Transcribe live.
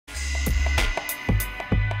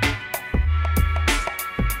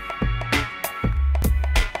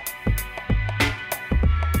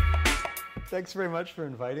Thanks very much for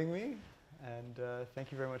inviting me, and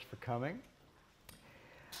thank you very much for coming.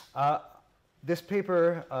 This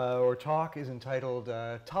paper or talk is entitled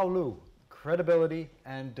Taolu, Credibility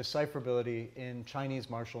and Decipherability in Chinese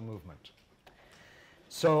Martial Movement.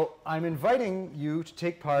 So I'm inviting you to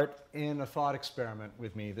take part in a thought experiment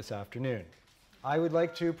with me this afternoon. I would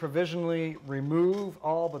like to provisionally remove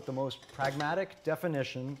all but the most pragmatic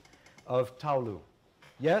definition of Taolu.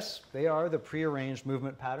 Yes, they are the prearranged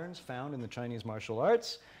movement patterns found in the Chinese martial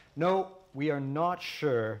arts. No, we are not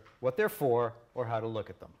sure what they're for or how to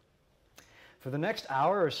look at them. For the next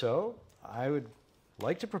hour or so, I would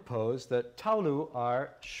like to propose that Taolu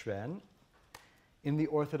are xuan in the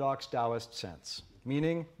orthodox Taoist sense,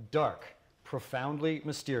 meaning dark, profoundly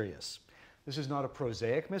mysterious. This is not a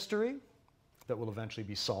prosaic mystery that will eventually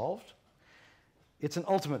be solved. It's an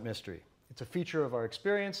ultimate mystery. It's a feature of our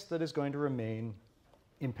experience that is going to remain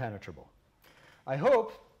impenetrable. I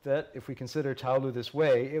hope that if we consider Taolu this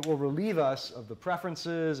way, it will relieve us of the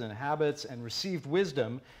preferences and habits and received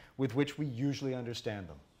wisdom with which we usually understand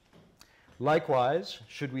them. Likewise,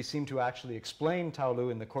 should we seem to actually explain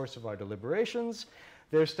Taolu in the course of our deliberations,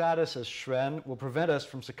 their status as xuan will prevent us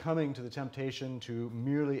from succumbing to the temptation to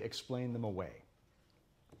merely explain them away.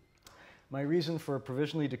 My reason for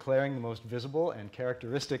provisionally declaring the most visible and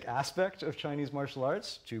characteristic aspect of Chinese martial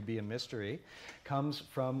arts to be a mystery comes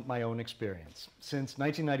from my own experience. Since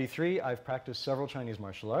 1993, I've practiced several Chinese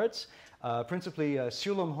martial arts, principally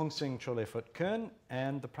Siulum Hongsing Chole Fut Kun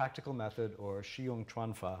and the practical method, or Shiyong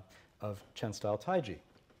Chuanfa, of Chen-style Taiji.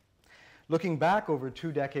 Looking back over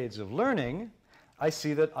 2 decades of learning, I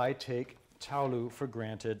see that I take Taolu for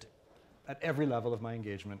granted at every level of my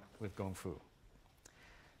engagement with Gong Fu.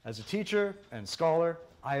 As a teacher and scholar,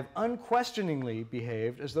 I have unquestioningly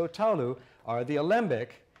behaved as though Taolu are the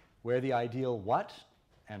alembic where the ideal what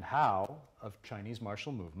and how of Chinese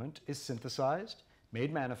martial movement is synthesized,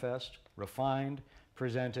 made manifest, refined,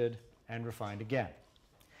 presented, and refined again.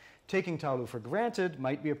 Taking Taolu for granted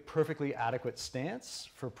might be a perfectly adequate stance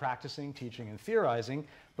for practicing, teaching, and theorizing,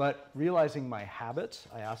 but realizing my habit,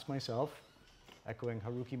 I ask myself, echoing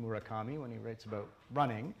Haruki Murakami when he writes about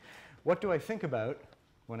running, what do I think about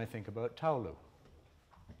when I think about Taolu?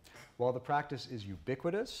 While the practice is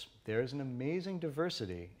ubiquitous, there is an amazing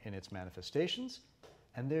diversity in its manifestations,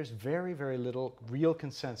 and there's very, very little real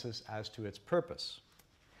consensus as to its purpose.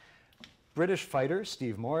 British fighter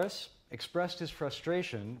Steve Morris expressed his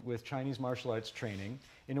frustration with Chinese martial arts training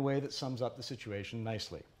in a way that sums up the situation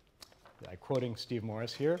nicely. I'm quoting Steve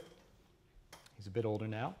Morris here. He's a bit older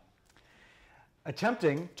now.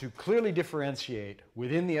 Attempting to clearly differentiate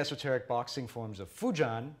within the esoteric boxing forms of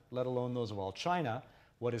Fujian, let alone those of all China,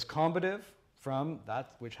 what is combative from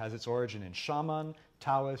that which has its origin in shaman,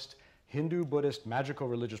 Taoist, Hindu, Buddhist, magical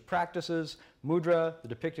religious practices, mudra, the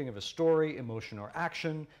depicting of a story, emotion, or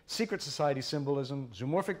action, secret society symbolism,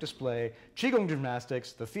 zoomorphic display, qigong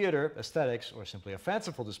gymnastics, the theater, aesthetics, or simply a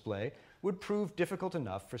fanciful display, would prove difficult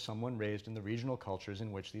enough for someone raised in the regional cultures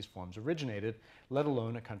in which these forms originated, let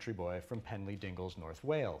alone a country boy from Penley Dingles, North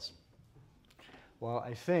Wales. While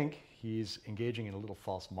I think he's engaging in a little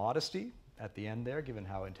false modesty at the end there, given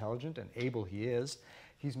how intelligent and able he is,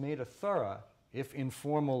 he's made a thorough, if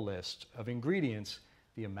informal, list of ingredients,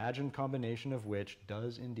 the imagined combination of which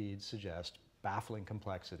does indeed suggest baffling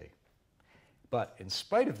complexity. But in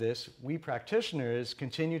spite of this, we practitioners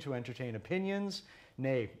continue to entertain opinions,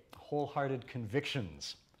 nay, wholehearted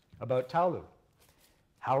convictions about Taolu.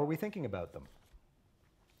 How are we thinking about them?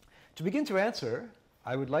 To begin to answer,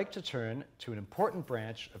 I would like to turn to an important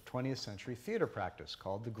branch of 20th century theater practice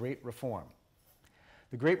called the Great Reform.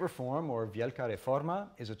 The Great Reform, or Wielka Reforma,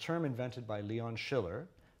 is a term invented by Leon Schiller,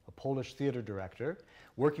 a Polish theater director,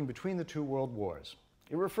 working between the 2 world wars.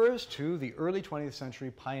 It refers to the early 20th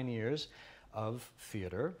century pioneers of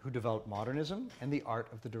theater who developed modernism and the art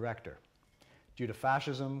of the director. Due to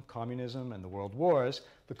fascism, communism, and the world wars,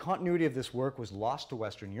 the continuity of this work was lost to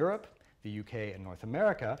Western Europe, the UK, and North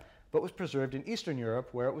America, but was preserved in Eastern Europe,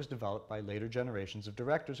 where it was developed by later generations of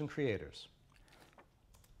directors and creators.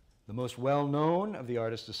 The most well-known of the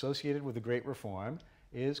artists associated with the Great Reform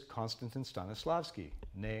is Konstantin Stanislavski,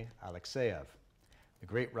 née Alexeyev, the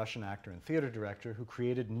great Russian actor and theater director who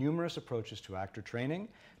created numerous approaches to actor training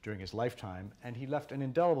during his lifetime, and he left an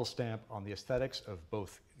indelible stamp on the aesthetics of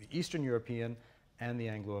both the Eastern European and the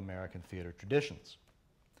Anglo-American theater traditions.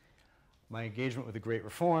 My engagement with the Great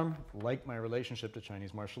Reform, like my relationship to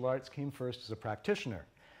Chinese martial arts, came first as a practitioner.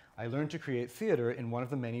 I learned to create theater in one of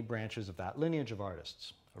the many branches of that lineage of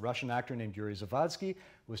artists. A Russian actor named Yuri Zavadsky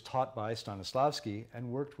was taught by Stanislavski and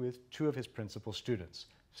worked with 2 of his principal students,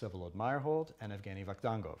 Vsevolod Meyerhold and Evgeny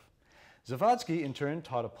Vakhtangov. Zawadzki, in turn,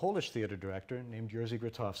 taught a Polish theater director named Jerzy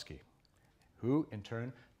Grotowski, who, in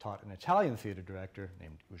turn, taught an Italian theater director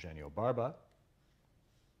named Eugenio Barba.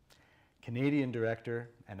 Canadian director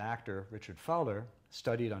and actor Richard Fowler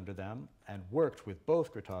studied under them and worked with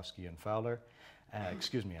both Grotowski and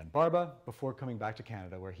and Barba before coming back to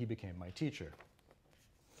Canada, where he became my teacher.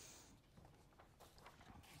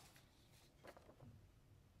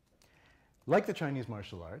 Like the Chinese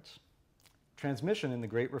martial arts, transmission in the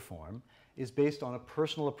Great Reform is based on a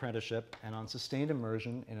personal apprenticeship and on sustained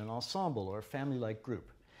immersion in an ensemble or family-like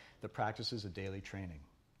group that practices a daily training.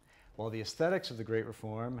 While the aesthetics of the Great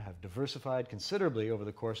Reform have diversified considerably over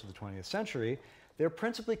the course of the 20th century, they're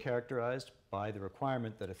principally characterized by the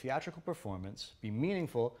requirement that a theatrical performance be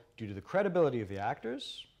meaningful due to the credibility of the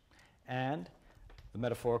actors and the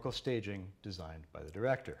metaphorical staging designed by the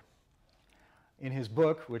director. In his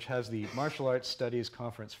book, which has the Martial Arts Studies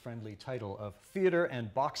Conference-friendly title of Theater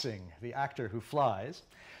and Boxing, the Actor Who Flies,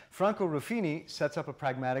 Franco Ruffini sets up a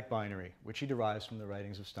pragmatic binary, which he derives from the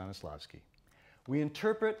writings of Stanislavski. We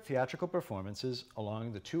interpret theatrical performances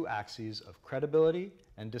along the two axes of credibility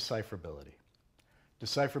and decipherability.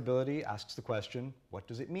 Decipherability asks the question, what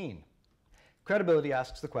does it mean? Credibility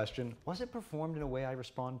asks the question, was it performed in a way I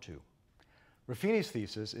respond to? Ruffini's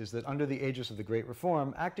thesis is that under the aegis of the Great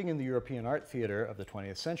Reform, acting in the European art theater of the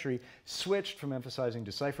 20th century switched from emphasizing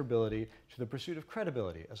decipherability to the pursuit of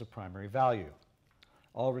credibility as a primary value.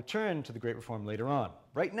 I'll return to the Great Reform later on.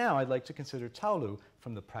 Right now, I'd like to consider Taolu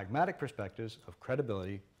from the pragmatic perspectives of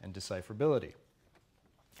credibility and decipherability.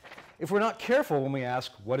 If we're not careful when we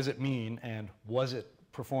ask, what does it mean, and was it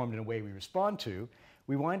performed in a way we respond to,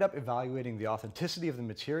 we wind up evaluating the authenticity of the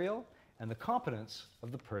material and the competence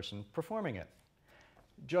of the person performing it.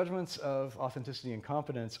 Judgments of authenticity and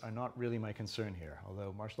competence are not really my concern here,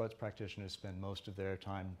 although martial arts practitioners spend most of their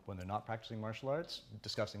time when they're not practicing martial arts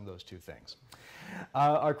discussing those two things.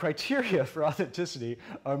 Our criteria for authenticity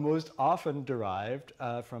are most often derived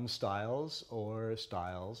from styles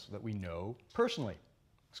that we know personally.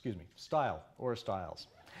 Style or styles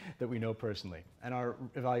that we know personally. And our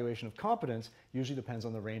evaluation of competence usually depends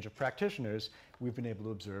on the range of practitioners we've been able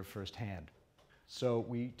to observe firsthand. So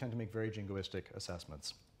we tend to make very jingoistic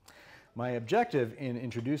assessments. My objective in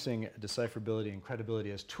introducing decipherability and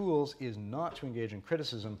credibility as tools is not to engage in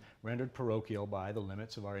criticism rendered parochial by the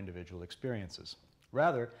limits of our individual experiences.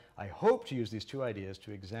 Rather, I hope to use these two ideas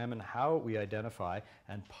to examine how we identify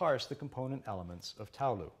and parse the component elements of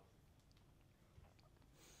Taolu.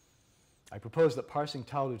 I propose that parsing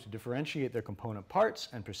Taolu to differentiate their component parts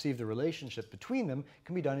and perceive the relationship between them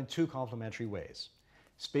can be done in two complementary ways.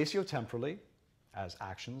 Spatiotemporally, as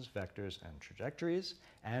actions, vectors, and trajectories,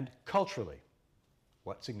 and culturally,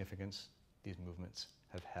 what significance these movements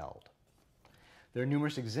have held. There are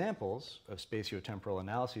numerous examples of spatiotemporal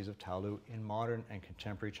analyses of Taolu in modern and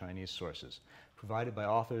contemporary Chinese sources, provided by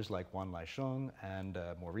authors like Wan Laisheng and,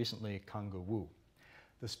 more recently, Kangge Wu.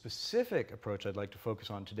 The specific approach I'd like to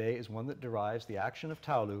focus on today is one that derives the action of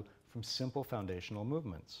Taolu from simple foundational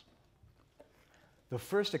movements. The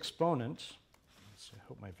first exponent, I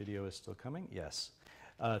hope my video is still coming, yes,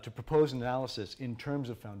 to propose an analysis in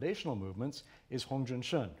terms of foundational movements is Hong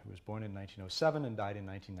Junsheng, who was born in 1907 and died in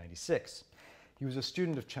 1996. He was a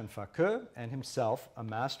student of Chen Fa-ke and himself a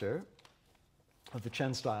master of the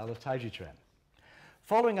Chen style of Taiji Chuan.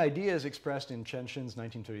 Following ideas expressed in Chen Xin's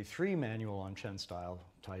 1933 manual on Chen style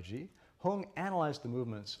Taiji, Hong analyzed the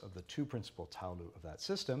movements of the two principal Taolu of that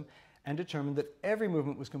system and determined that every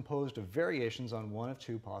movement was composed of variations on one of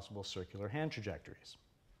two possible circular hand trajectories.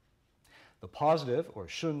 The positive, or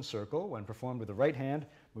shun circle, when performed with the right hand,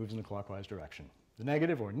 moves in a clockwise direction. The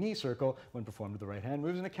negative, or ni circle, when performed with the right hand,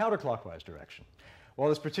 moves in a counterclockwise direction. While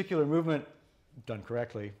this particular movement, done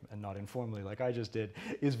correctly and not informally like I just did,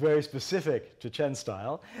 is very specific to Chen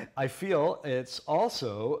style, I feel it's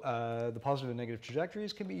also, the positive and negative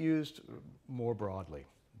trajectories can be used more broadly.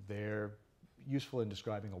 They're useful in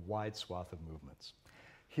describing a wide swath of movements.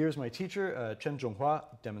 Here's my teacher, Chen Zhonghua,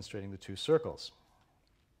 demonstrating the two circles.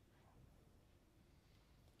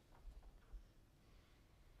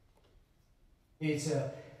 It's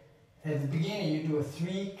at the beginning you do a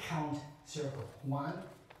 3-count circle. 1,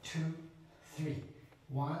 2, 3.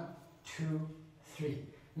 1, 2, 3.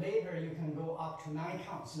 Later you can go up to 9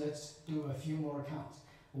 counts. Let's do a few more counts.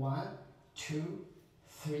 1, 2,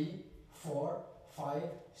 3, 4, 5,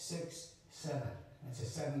 6, 7. That's a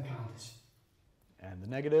 7 count. And the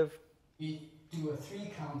negative? We do a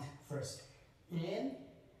 3-count first. In,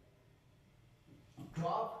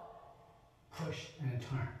 drop, push, and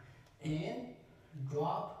turn. In,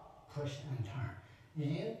 drop, push, and turn.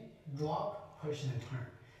 In, drop, push, and turn.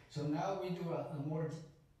 So now we do a more...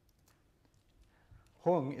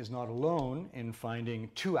 Hong is not alone in finding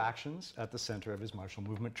two actions at the center of his martial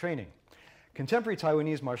movement training. Contemporary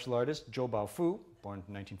Taiwanese martial artist Zhou Baofu, born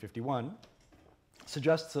in 1951,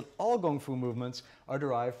 suggests that all Gong Fu movements are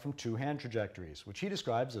derived from two hand trajectories, which he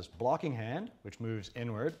describes as blocking hand, which moves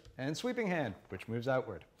inward, and sweeping hand, which moves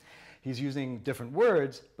outward. He's using different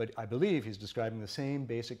words, but I believe he's describing the same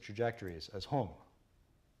basic trajectories as Hong.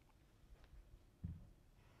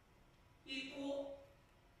 一波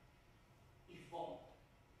一风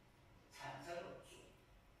产生了主。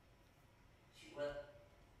请问，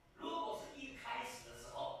如果是一开始的时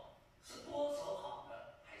候是多手好呢，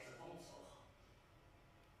还是攻手好？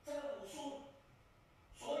在武术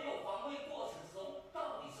所有防卫过程之中，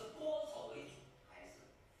到底是多手为主还是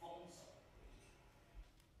攻手为主？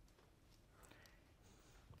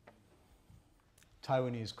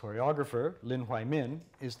 Taiwanese choreographer Lin Huaimin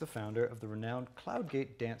is the founder of the renowned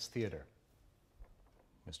Cloudgate Dance Theater.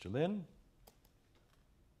 Mr. Lin.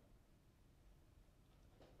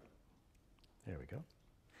 There we go.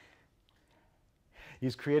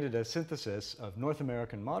 He's created a synthesis of North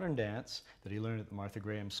American modern dance that he learned at the Martha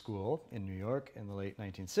Graham School in New York in the late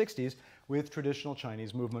 1960s with traditional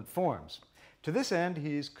Chinese movement forms. To this end,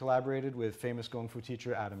 he's collaborated with famous Gong Fu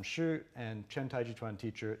teacher Adam Shu and Chen Taijituan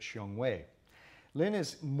teacher Xiong Wei. Lin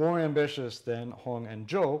is more ambitious than Hong and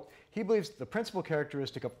Zhou. He believes the principal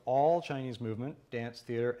characteristic of all Chinese movement, dance,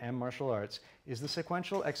 theater, and martial arts is the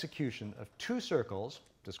sequential execution of two circles,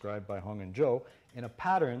 described by Hong and Zhou, in a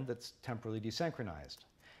pattern that's temporally desynchronized.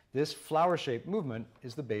 This flower-shaped movement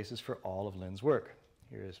is the basis for all of Lin's work.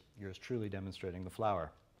 Here is yours truly demonstrating the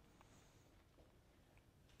flower.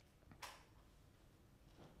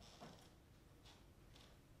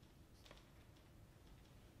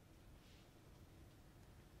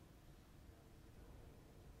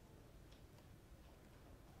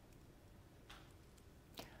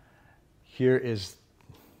 Here is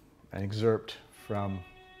an excerpt from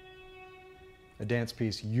a dance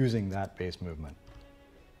piece using that bass movement.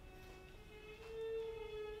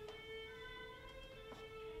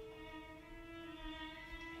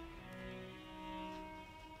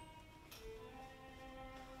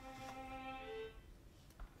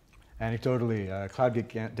 Anecdotally,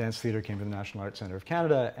 Cloudgate Dance Theater came to the National Arts Centre of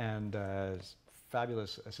Canada, and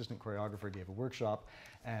fabulous assistant choreographer gave a workshop,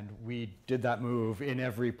 and we did that move in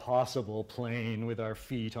every possible plane with our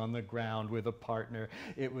feet on the ground with a partner.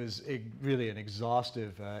 It was really an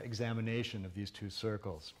exhaustive examination of these two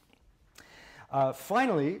circles.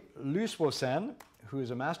 Finally, Lu Suosen, who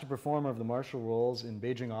is a master performer of the martial roles in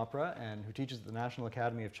Beijing Opera and who teaches at the National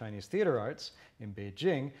Academy of Chinese Theater Arts in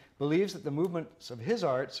Beijing, believes that the movements of his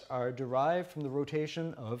arts are derived from the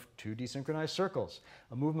rotation of two desynchronized circles,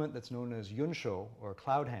 a movement that's known as Yunshou, or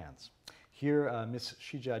cloud hands. Here, Miss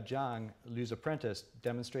Shijia Jiang, Lu's apprentice,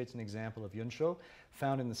 demonstrates an example of Yunshou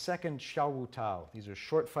found in the second Xiao Wu Tao. These are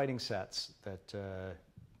short fighting sets that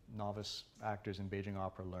novice actors in Beijing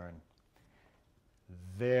Opera learn.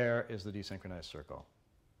 There is the desynchronized circle.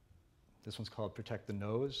 This one's called Protect the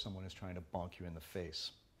Nose. Someone is trying to bonk you in the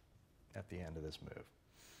face at the end of this move.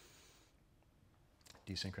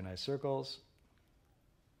 Desynchronized circles.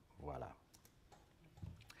 Voila.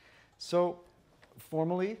 So,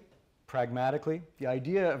 formally, pragmatically, the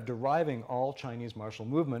idea of deriving all Chinese martial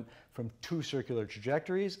movement from two circular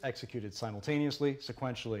trajectories executed simultaneously,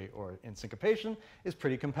 sequentially, or in syncopation is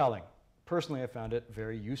pretty compelling. Personally, I found it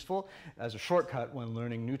very useful as a shortcut when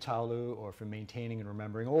learning new Taolu or for maintaining and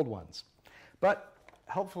remembering old ones. But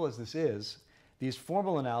helpful as this is, these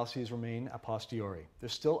formal analyses remain a posteriori.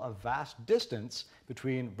 There's still a vast distance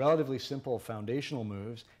between relatively simple foundational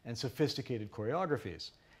moves and sophisticated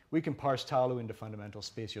choreographies. We can parse Taolu into fundamental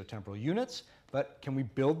spatiotemporal units, but can we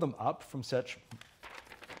build them up from such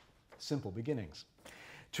simple beginnings?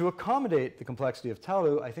 To accommodate the complexity of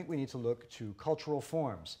Taolu, I think we need to look to cultural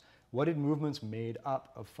forms. What did movements made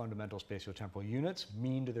up of fundamental spatiotemporal units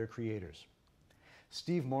mean to their creators?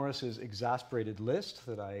 Steve Morris's exasperated list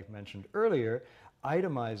that I mentioned earlier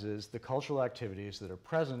itemizes the cultural activities that are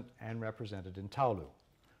present and represented in Taolu: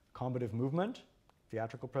 combative movement,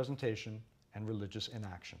 theatrical presentation, and religious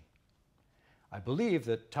inaction. I believe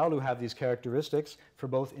that Taolu have these characteristics for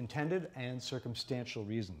both intended and circumstantial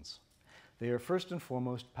reasons. They are first and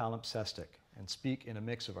foremost palimpsestic and speak in a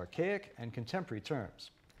mix of archaic and contemporary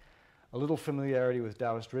terms. A little familiarity with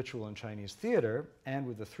Taoist ritual in Chinese theater and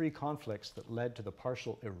with the three conflicts that led to the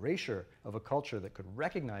partial erasure of a culture that could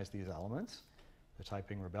recognize these elements, the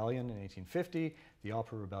Taiping Rebellion in 1850, the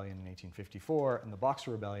Opera Rebellion in 1854, and the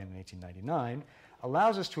Boxer Rebellion in 1899,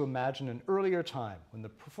 allows us to imagine an earlier time when the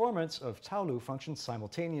performance of Taolu functioned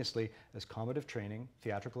simultaneously as combative training,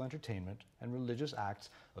 theatrical entertainment, and religious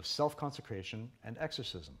acts of self-consecration and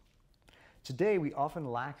exorcism. Today, we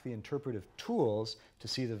often lack the interpretive tools to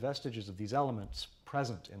see the vestiges of these elements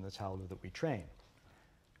present in the Taolu that we train.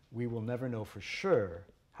 We will never know for sure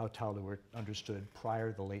how Taolu were understood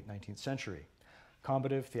prior to the late 19th century.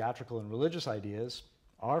 Combative, theatrical, and religious ideas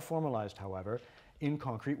are formalized, however, in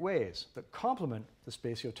concrete ways that complement the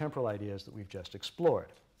spatiotemporal ideas that we've just explored.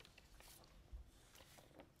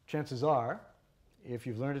 Chances are, if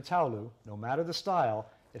you've learned a Taolu, no matter the style,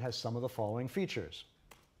 it has some of the following features.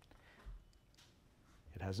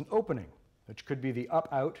 It has an opening, which could be the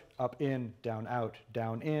up-out, up-in, down-out,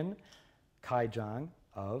 down-in, Kaijiang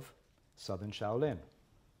of Southern Shaolin.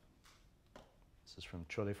 This is from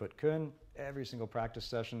Cholefoot Kun. Every single practice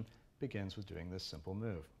session begins with doing this simple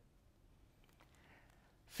move.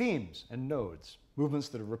 Themes and nodes, movements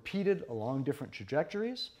that are repeated along different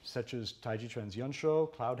trajectories, such as Taiji Chuan's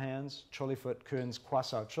Yunsho, Cloud Hands, Cholefoot Kun's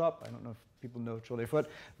Kwasao Chop. I don't know if people know Cholefoot.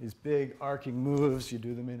 These big arcing moves, you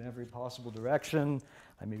do them in every possible direction.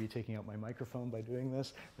 I may be taking out my microphone by doing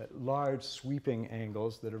this. That large sweeping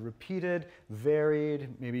angles that are repeated, varied.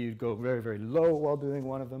 Maybe you'd go very, very low while doing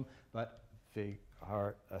one of them, but they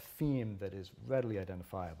are a theme that is readily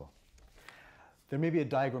identifiable. There may be a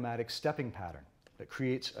diagrammatic stepping pattern that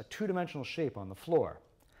creates a two-dimensional shape on the floor.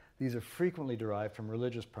 These are frequently derived from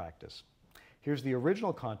religious practice. Here's the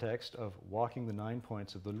original context of walking the 9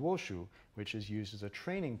 points of the Luoshu, which is used as a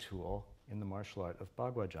training tool in the martial art of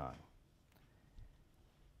Baguazhang.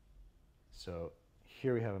 So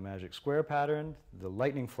here we have a magic square pattern, the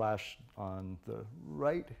lightning flash on the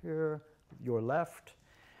right here, your left,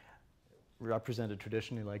 represented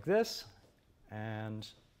traditionally like this, and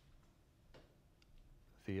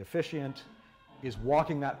the officiant is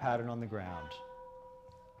walking that pattern on the ground.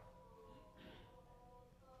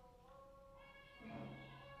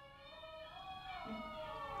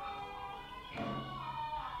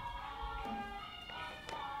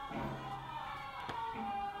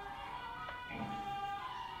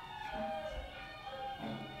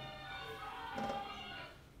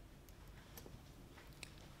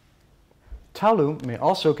 Taolu may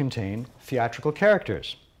also contain theatrical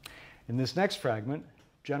characters. In this next fragment,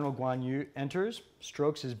 General Guan Yu enters,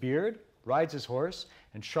 strokes his beard, rides his horse,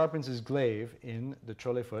 and sharpens his glaive in the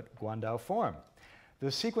Cholefoot Guandao form.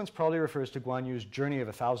 The sequence probably refers to Guan Yu's journey of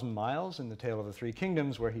 1,000 miles in the Tale of the Three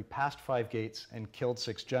Kingdoms, where he passed 5 gates and killed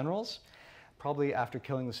 6 generals. Probably after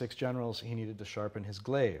killing the 6 generals, he needed to sharpen his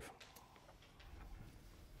glaive.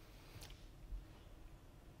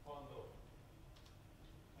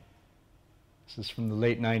 This is from the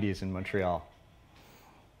late 90s in Montreal.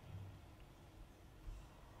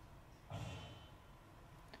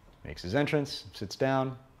 Makes his entrance, sits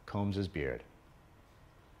down, combs his beard.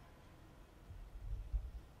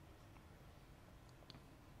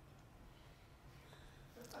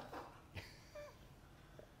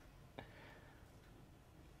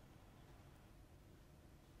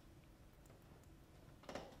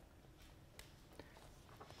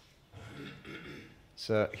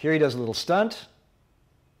 So here he does a little stunt,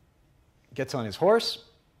 gets on his horse,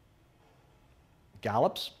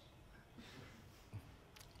 gallops,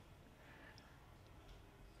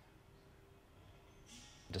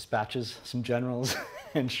 dispatches some generals,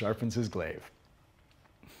 and sharpens his glaive.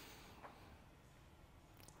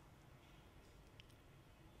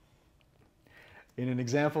 In an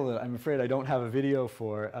example that I'm afraid I don't have a video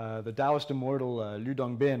for, the Taoist immortal Liu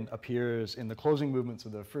Dongbin appears in the closing movements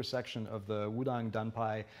of the first section of the Wudang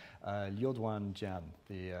Danpai Liuduan Jian,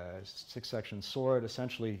 the 6-section sword.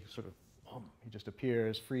 Essentially, sort of, he just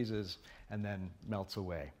appears, freezes, and then melts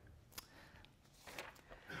away.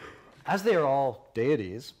 As they are all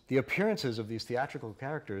deities, the appearances of these theatrical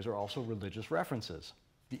characters are also religious references.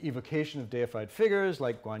 The evocation of deified figures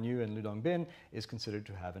like Guan Yu and Liu Dongbin is considered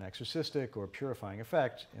to have an exorcistic or purifying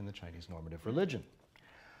effect in the Chinese normative religion.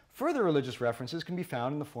 Further religious references can be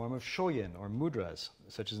found in the form of shoyin, or mudras,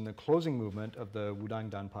 such as in the closing movement of the Wudang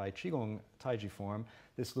Danpai Qigong Taiji form.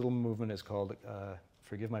 This little movement is called,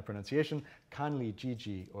 forgive my pronunciation, Kanli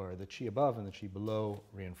Jiji, or the qi above and the qi below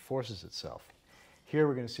reinforces itself. Here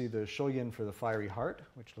we're going to see the shoyin for the fiery heart,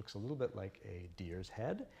 which looks a little bit like a deer's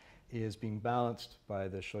head, is being balanced by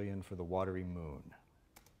the shoyin for the watery moon.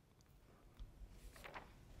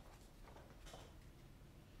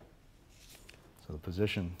 So the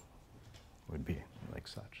position would be like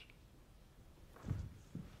such.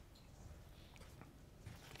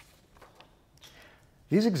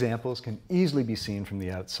 These examples can easily be seen from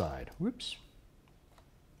the outside. Whoops.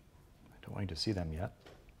 I don't want you to see them yet.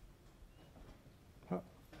 Oh.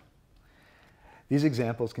 These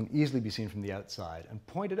examples can easily be seen from the outside and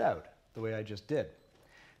pointed out the way I just did.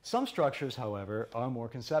 Some structures, however, are more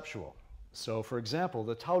conceptual. So, for example,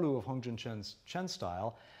 the Taolu of Hongjun Chen's Chen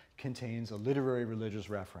style contains a literary religious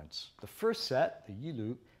reference. The first set, the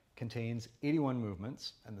Yilu, contains 81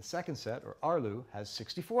 movements, and the second set, or Arlu, has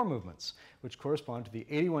 64 movements, which correspond to the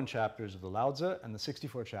 81 chapters of the Laozi and the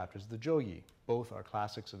 64 chapters of the Zhouyi. Both are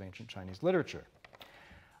classics of ancient Chinese literature.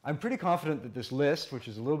 I'm pretty confident that this list, which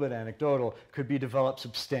is a little bit anecdotal, could be developed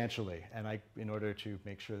substantially. And in order to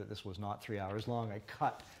make sure that this was not 3 hours long, I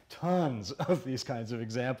cut tons of these kinds of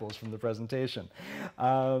examples from the presentation.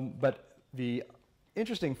 But the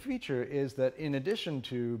interesting feature is that in addition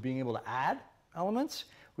to being able to add elements,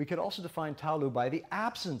 we could also define Taolu by the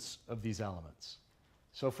absence of these elements.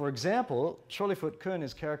 So for example, Cholifut Kun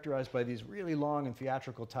is characterized by these really long and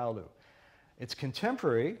theatrical Taolu. Its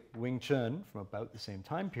contemporary, Wing Chun, from about the same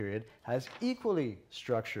time period, has equally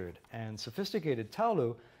structured and sophisticated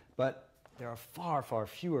Taolu, but there are far, far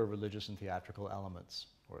fewer religious and theatrical elements,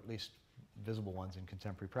 or at least visible ones in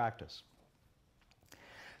contemporary practice.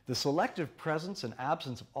 The selective presence and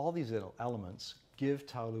absence of all these elements give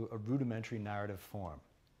Taolu a rudimentary narrative form.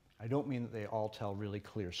 I don't mean that they all tell really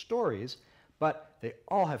clear stories, but they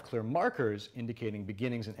all have clear markers indicating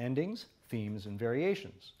beginnings and endings, themes and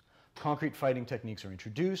variations. Concrete fighting techniques are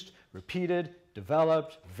introduced, repeated,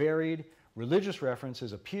 developed, varied. Religious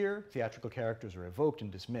references appear, theatrical characters are evoked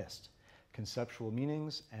and dismissed. Conceptual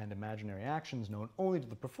meanings and imaginary actions known only to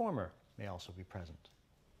the performer may also be present.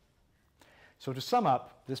 So to sum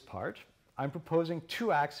up this part, I'm proposing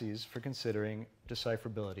two axes for considering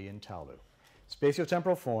decipherability in Taolu: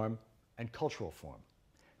 spatiotemporal form and cultural form.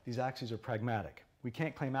 These axes are pragmatic. We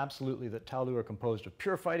can't claim absolutely that Taolu are composed of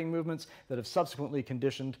pure fighting movements that have subsequently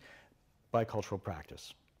conditioned by cultural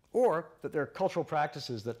practice, or that there are cultural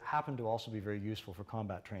practices that happen to also be very useful for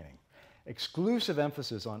combat training. Exclusive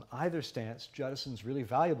emphasis on either stance jettisons really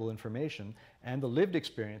valuable information and the lived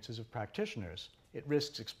experiences of practitioners. It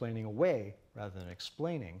risks explaining away rather than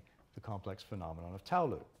explaining the complex phenomenon of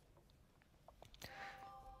Taolu.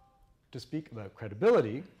 To speak about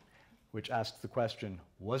credibility, which asks the question,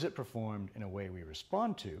 was it performed in a way we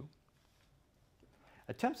respond to,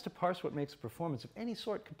 attempts to parse what makes a performance of any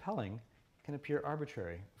sort compelling can appear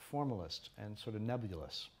arbitrary, formalist, and sort of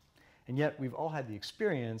nebulous. And yet we've all had the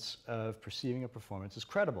experience of perceiving a performance as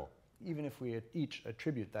credible, even if we each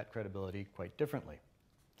attribute that credibility quite differently.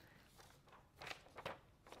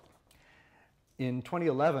 In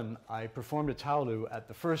 2011, I performed a Taolu at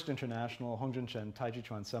the first International Hongjunchen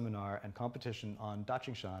Taijiquan Seminar and Competition on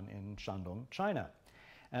Daqingshan in Shandong, China.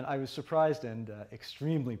 And I was surprised and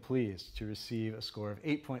extremely pleased to receive a score of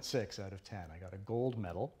 8.6 out of 10. I got a gold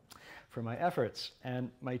medal for my efforts. And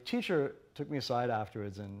my teacher took me aside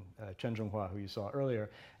afterwards, and Chen Zhonghua, who you saw earlier,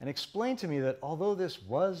 and explained to me that although this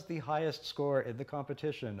was the highest score in the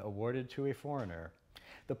competition awarded to a foreigner,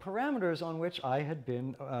 the parameters on which I had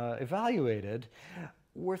been evaluated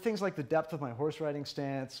were things like the depth of my horse riding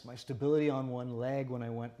stance, my stability on one leg when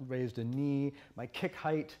I raised a knee, my kick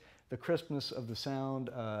height, the crispness of the sound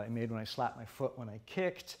I made when I slapped my foot when I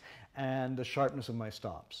kicked, and the sharpness of my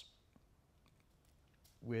stops.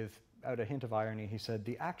 Without a hint of irony, he said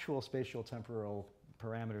the actual spatial temporal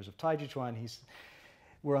parameters of Taijiquan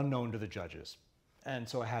were unknown to the judges, and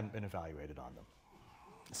so I hadn't been evaluated on them.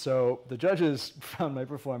 So the judges found my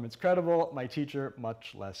performance credible, my teacher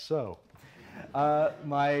much less so.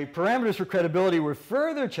 My parameters for credibility were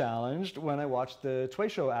further challenged when I watched the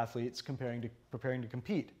Tuisho athletes preparing to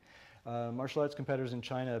compete. Martial arts competitors in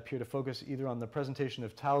China appear to focus either on the presentation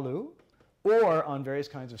of Taolu or on various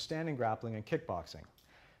kinds of standing grappling and kickboxing.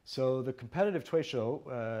 So the competitive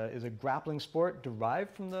Tuisho is a grappling sport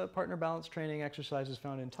derived from the partner balance training exercises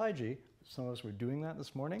found in Taiji. Some of us were doing that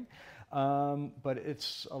this morning. But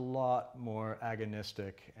it's a lot more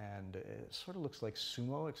agonistic, and it sort of looks like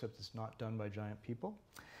sumo, except it's not done by giant people.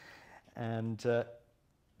 And I've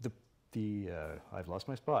lost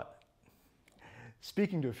my spot.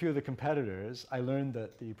 Speaking to a few of the competitors, I learned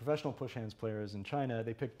that the professional push hands players in China,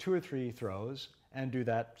 they pick 2 or 3 throws and do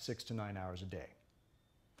that 6 to 9 hours a day.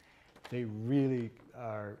 They really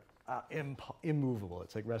are immovable.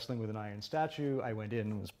 It's like wrestling with an iron statue. I went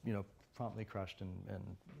in and was, promptly crushed, and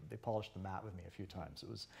they polished the mat with me a few times. It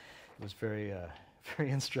was very,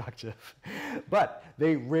 very instructive. But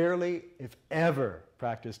they rarely, if ever,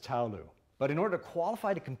 practice Taolu. But in order to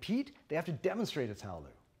qualify to compete, they have to demonstrate a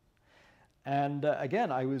Taolu. And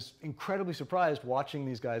again, I was incredibly surprised watching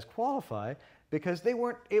these guys qualify because they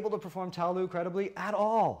weren't able to perform Taolu credibly at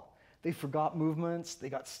all. They forgot movements, they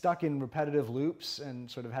got stuck in repetitive loops and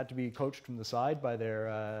sort of had to be coached from the side by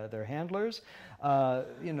their handlers.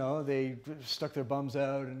 You know, they stuck their bums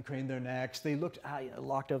out and craned their necks. They looked,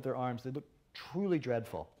 locked out their arms. They looked truly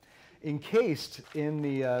dreadful. Encased in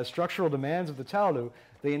the structural demands of the Taolu,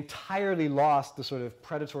 they entirely lost the sort of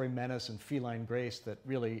predatory menace and feline grace that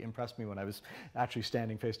really impressed me when I was actually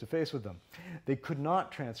standing face to face with them. They could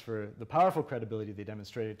not transfer the powerful credibility they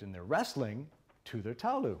demonstrated in their wrestling to their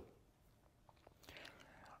Taolu.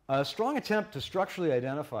 A strong attempt to structurally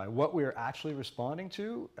identify what we are actually responding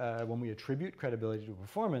to when we attribute credibility to a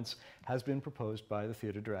performance has been proposed by the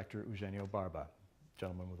theater director Eugenio Barba,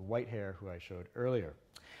 gentleman with white hair who I showed earlier.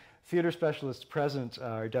 Theater specialists present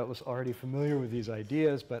are doubtless already familiar with these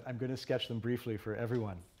ideas, but I'm going to sketch them briefly for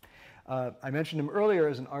everyone. I mentioned him earlier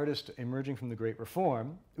as an artist emerging from the Great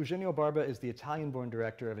Reform. Eugenio Barba is the Italian-born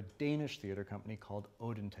director of a Danish theater company called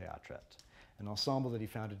Odenteatret, an ensemble that he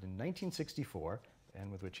founded in 1964 and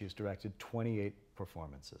with which he has directed 28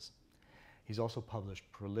 performances. He's also published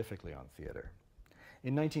prolifically on theater.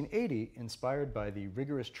 In 1980, inspired by the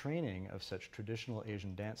rigorous training of such traditional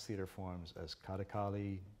Asian dance theater forms as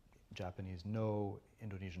katakali, Japanese no,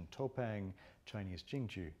 Indonesian topeng, Chinese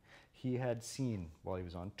jingju, he had seen, while he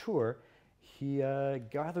was on tour, he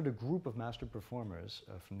gathered a group of master performers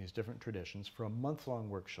from these different traditions for a month-long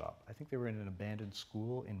workshop. I think they were in an abandoned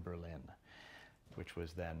school in Berlin, which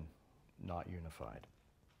was then not unified.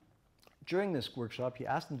 During this workshop, he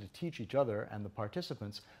asked them to teach each other and the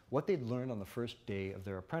participants what they'd learned on the first day of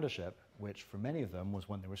their apprenticeship, which for many of them was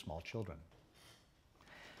when they were small children.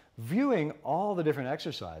 Viewing all the different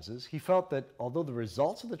exercises, he felt that although the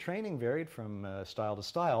results of the training varied from style to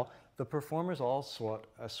style, the performers all sought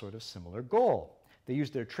a sort of similar goal. They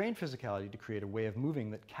used their trained physicality to create a way of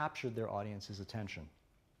moving that captured their audience's attention.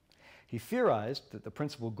 He theorized that the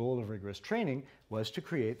principal goal of rigorous training was to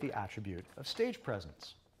create the attribute of stage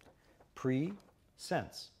presence.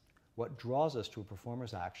 Pre-sense, what draws us to a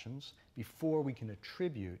performer's actions before we can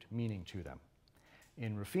attribute meaning to them.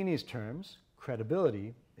 In Ruffini's terms,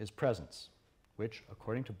 credibility is presence, which,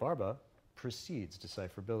 according to Barba, precedes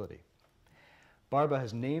decipherability. Barba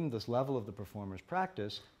has named this level of the performer's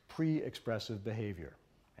practice pre-expressive behavior,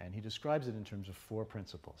 and he describes it in terms of 4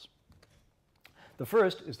 principles. The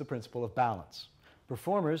first is the principle of balance.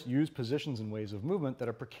 Performers use positions and ways of movement that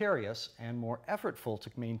are precarious and more effortful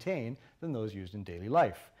to maintain than those used in daily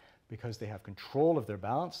life. Because they have control of their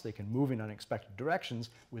balance, they can move in unexpected directions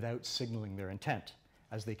without signaling their intent.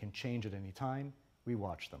 As they can change at any time, we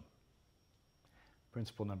watch them.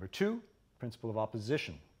 Principle number 2, principle of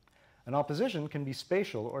opposition. An opposition can be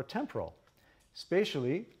spatial or temporal.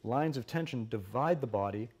 Spatially, lines of tension divide the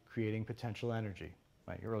body, creating potential energy.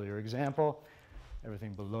 My earlier example,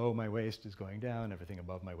 everything below my waist is going down, everything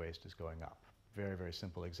above my waist is going up. Very, very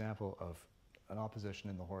simple example of an opposition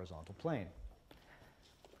in the horizontal plane.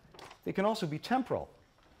 They can also be temporal.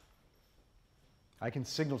 I can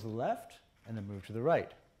signal to the left and then move to the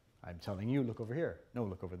right. I'm telling you, look over here. No,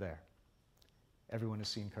 look over there. Everyone has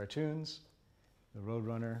seen cartoons. The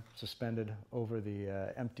roadrunner suspended over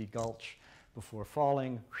the empty gulch before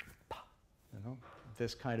falling. You know,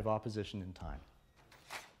 this kind of opposition in time.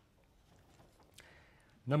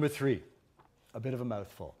 Number 3, a bit of a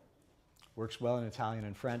mouthful. Works well in Italian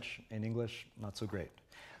and French. In English, not so great.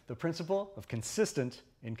 The principle of consistent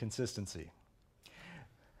inconsistency.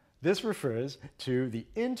 This refers to the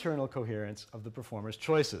internal coherence of the performer's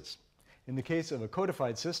choices. In the case of a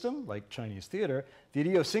codified system, like Chinese theater, the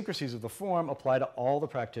idiosyncrasies of the form apply to all the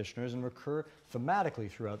practitioners and recur thematically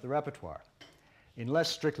throughout the repertoire. In less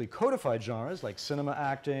strictly codified genres, like cinema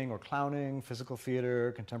acting or clowning, physical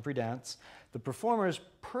theater, contemporary dance, the performer's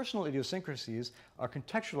personal idiosyncrasies are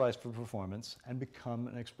contextualized for performance and become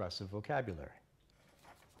an expressive vocabulary.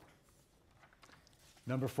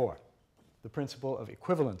 Number 4, the principle of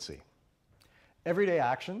equivalency. Everyday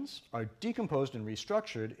actions are decomposed and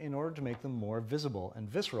restructured in order to make them more visible and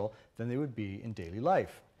visceral than they would be in daily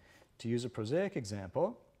life. To use a prosaic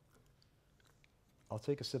example, I'll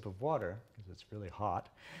take a sip of water because it's really hot,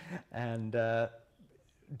 and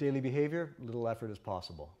daily behavior, little effort as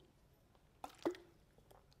possible.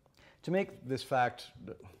 To make this fact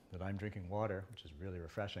that I'm drinking water, which is really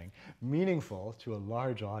refreshing, meaningful to a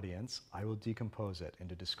large audience, I will decompose it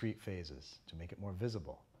into discrete phases to make it more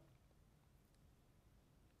visible.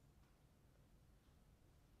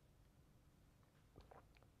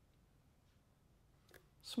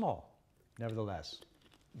 Small, nevertheless,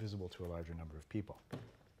 visible to a larger number of people.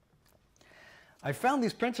 I found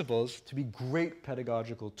these principles to be great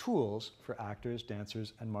pedagogical tools for actors,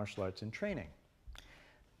 dancers, and martial arts in training.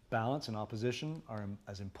 Balance and opposition are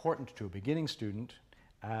as important to a beginning student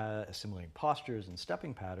assimilating postures and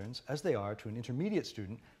stepping patterns as they are to an intermediate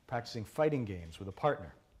student practicing fighting games with a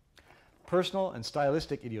partner. Personal and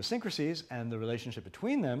stylistic idiosyncrasies and the relationship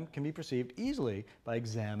between them can be perceived easily by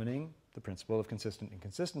examining the principle of consistent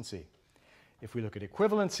inconsistency. If we look at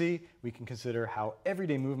equivalency, we can consider how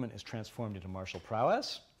everyday movement is transformed into martial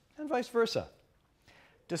prowess, and vice versa.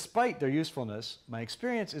 Despite their usefulness, my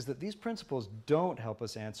experience is that these principles don't help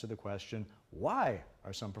us answer the question, why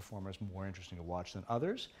are some performers more interesting to watch than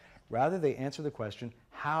others? Rather, they answer the question,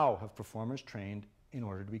 how have performers trained in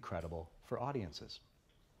order to be credible for audiences?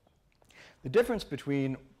 The difference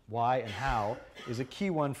between why and how is a key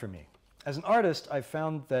one for me. As an artist, I've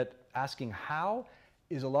found that asking how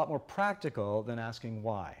is a lot more practical than asking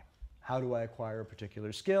why. How do I acquire a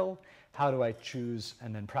particular skill? How do I choose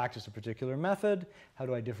and then practice a particular method? How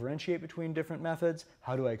do I differentiate between different methods?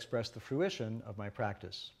 How do I express the fruition of my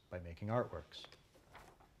practice? By making artworks.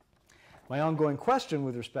 My ongoing question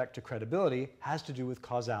with respect to credibility has to do with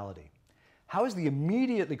causality. How is the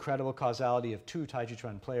immediately credible causality of two Tai Chi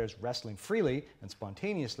Chuan players wrestling freely and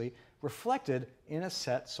spontaneously reflected in a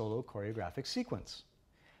set solo choreographic sequence?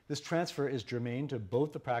 This transfer is germane to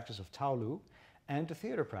both the practice of Taolu and to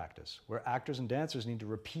theater practice, where actors and dancers need to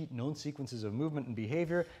repeat known sequences of movement and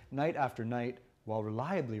behavior night after night while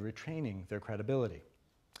reliably retraining their credibility.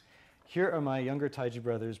 Here are my younger Taiji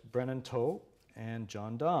brothers, Brennan To and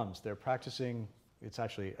John Doms. They're practicing, it's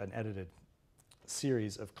actually an edited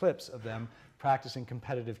series of clips of them practicing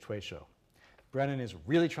competitive Tuisho. Brennan is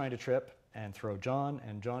really trying to trip and throw John,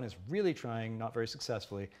 and John is really trying, not very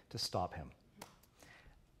successfully, to stop him.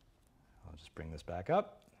 I'll just bring this back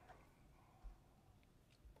up.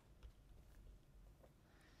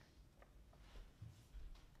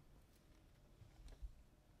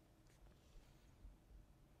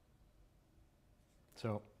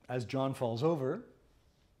 So, as John falls over,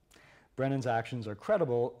 Brennan's actions are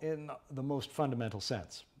credible in the most fundamental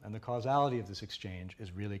sense, and the causality of this exchange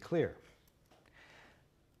is really clear.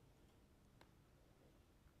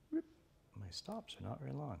 My stops are not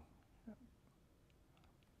very long.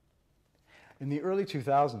 In the early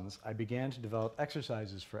 2000s, I began to develop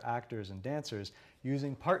exercises for actors and dancers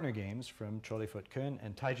using partner games from Chollifut Kun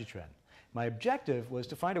and Taiji Chuan. My objective was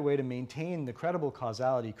to find a way to maintain the credible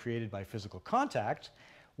causality created by physical contact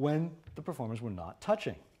when the performers were not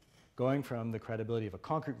touching, going from the credibility of a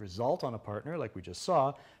concrete result on a partner, like we just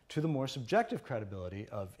saw, to the more subjective credibility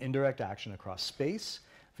of indirect action across space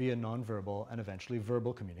via nonverbal and eventually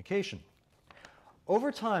verbal communication.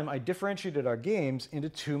 Over time, I differentiated our games into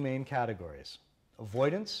two main categories: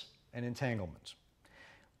 avoidance and entanglement.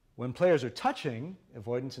 When players are touching,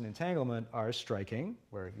 avoidance and entanglement are striking,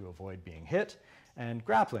 where you avoid being hit, and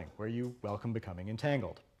grappling, where you welcome becoming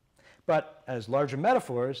entangled. But as larger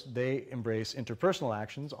metaphors, they embrace interpersonal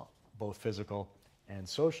actions, both physical and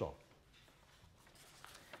social.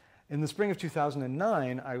 In the spring of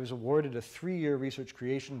 2009, I was awarded a 3-year research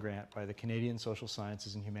creation grant by the Canadian Social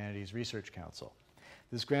Sciences and Humanities Research Council.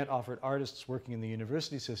 This grant offered artists working in the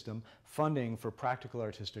university system funding for practical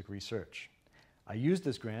artistic research. I used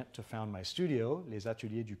this grant to found my studio, Les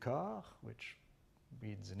Ateliers du Corps, which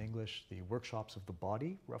reads in English, the workshops of the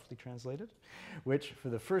body, roughly translated, which for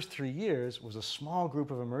the first 3 years was a small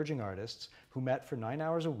group of emerging artists who met for 9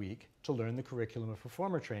 hours a week to learn the curriculum of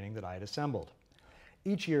performer training that I had assembled.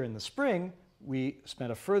 Each year in the spring, we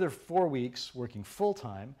spent a further 4 weeks working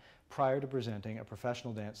full-time prior to presenting a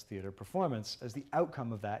professional dance theater performance as the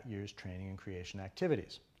outcome of that year's training and creation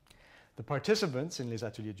activities. The participants in Les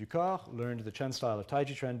Ateliers du Corps learned the Chen style of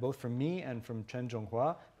Taiji Chuan both from me and from Chen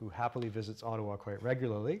Zhonghua, who happily visits Ottawa quite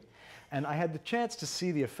regularly. And I had the chance to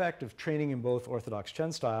see the effect of training in both orthodox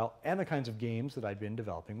Chen style and the kinds of games that I'd been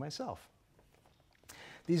developing myself.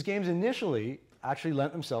 These games initially actually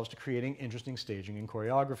lent themselves to creating interesting staging and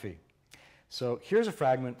choreography. So here's a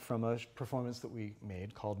fragment from a performance that we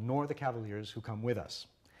made called Nor the Cavaliers Who Come With Us.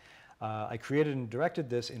 I created and directed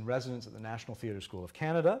this in residence at the National Theatre School of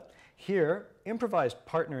Canada. Here, improvised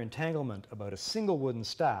partner entanglement about a single wooden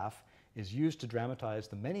staff is used to dramatize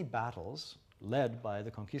the many battles led by the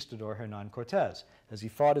conquistador Hernan Cortez as he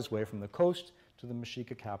fought his way from the coast to the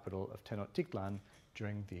Mexica capital of Tenochtitlan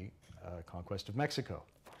during the conquest of Mexico.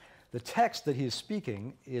 The text that he is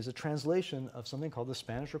speaking is a translation of something called the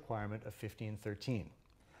Spanish Requirement of 1513.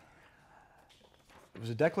 It was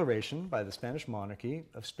a declaration by the Spanish monarchy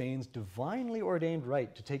of Spain's divinely ordained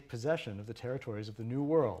right to take possession of the territories of the New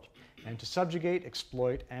World and to subjugate,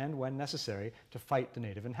 exploit, and, when necessary, to fight the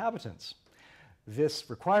native inhabitants. This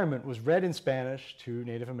requirement was read in Spanish to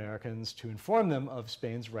Native Americans to inform them of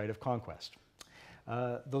Spain's right of conquest.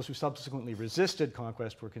 Those who subsequently resisted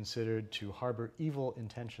conquest were considered to harbor evil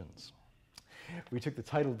intentions. We took the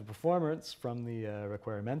title of the performance from the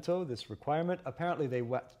requiremento, this requirement. Apparently they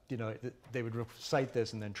would recite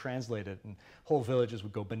this and then translate it, and whole villages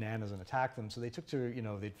would go bananas and attack them. So they took to,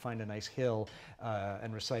 they'd find a nice hill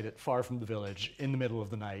and recite it far from the village, in the middle of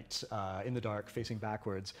the night, in the dark, facing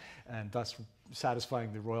backwards, and thus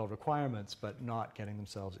satisfying the royal requirements, but not getting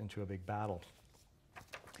themselves into a big battle.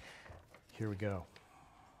 Here we go.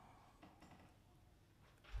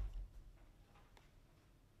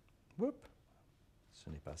 Whoop. Ce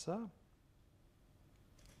n'est pas ça.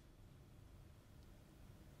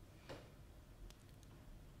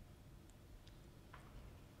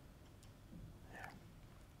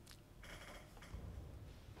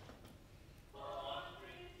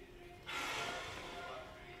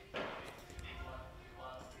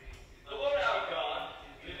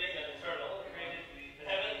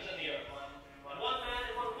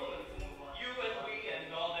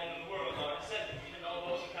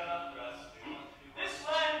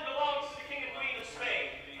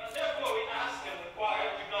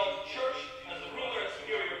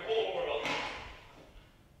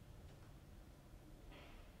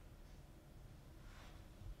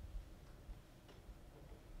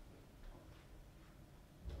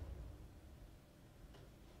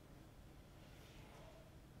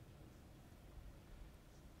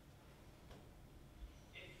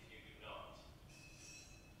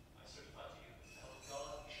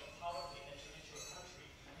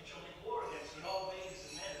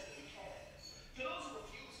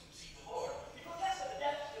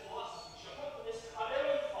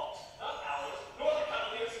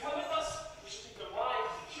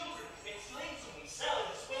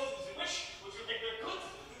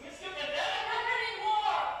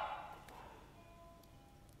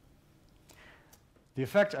 The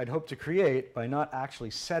effect I'd hoped to create by not actually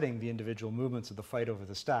setting the individual movements of the fight over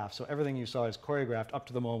the staff, so everything you saw is choreographed up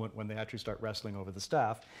to the moment when they actually start wrestling over the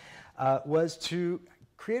staff, was to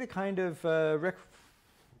create a kind of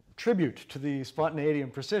tribute to the spontaneity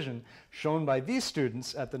and precision shown by these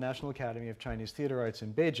students at the National Academy of Chinese Theatre Arts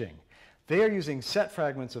in Beijing. They are using set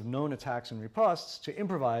fragments of known attacks and ripostes to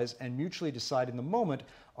improvise and mutually decide in the moment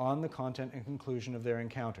on the content and conclusion of their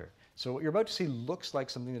encounter. So what you're about to see looks like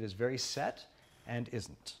something that is very set, and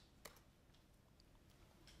isn't.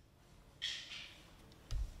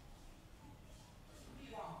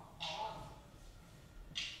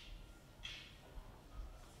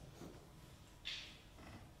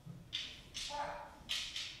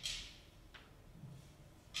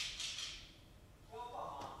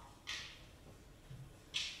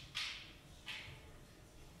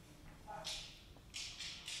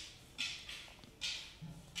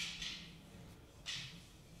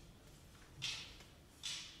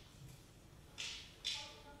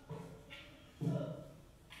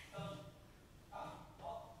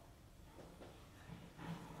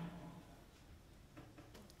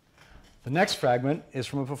 The next fragment is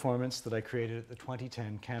from a performance that I created at the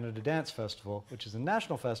 2010 Canada Dance Festival, which is a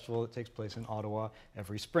national festival that takes place in Ottawa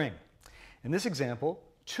every spring. In this example,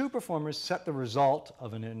 two performers set the result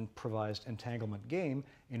of an improvised entanglement game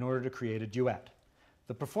in order to create a duet.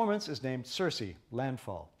 The performance is named Circe,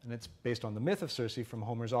 Landfall, and it's based on the myth of Circe from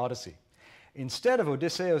Homer's Odyssey. Instead of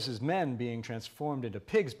Odysseus' men being transformed into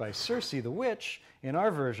pigs by Circe the witch, in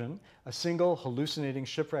our version, a single hallucinating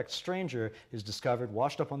shipwrecked stranger is discovered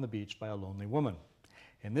washed up on the beach by a lonely woman.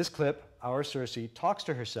 In this clip, our Circe talks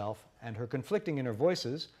to herself, and her conflicting inner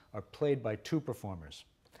voices are played by two performers.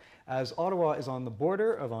 As Ottawa is on the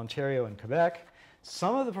border of Ontario and Quebec,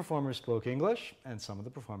 some of the performers spoke English and some of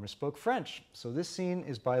the performers spoke French, so this scene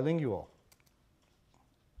is bilingual.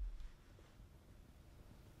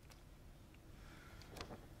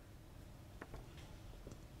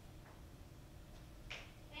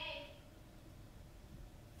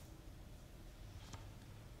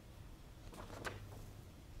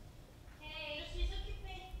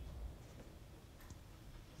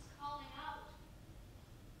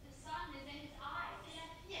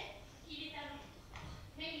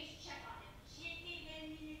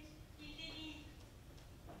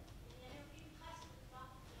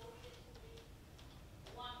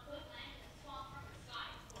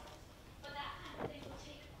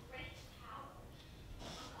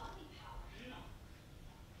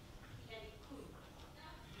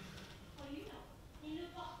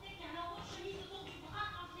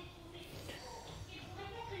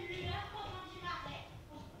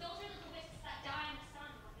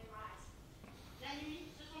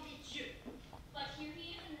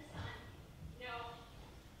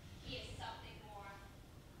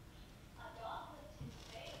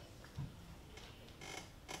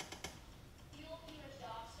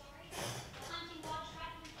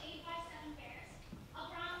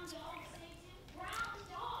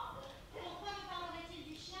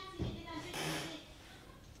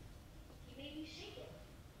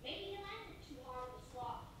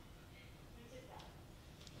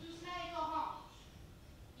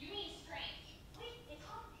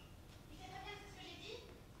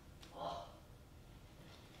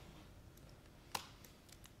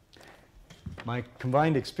 My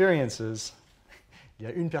combined experiences, il y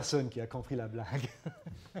a une personne qui a compris la blague.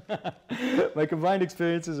 My combined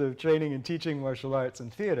experiences of training and teaching martial arts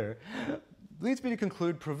and theater leads me to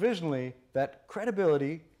conclude provisionally that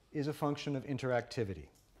credibility is a function of interactivity.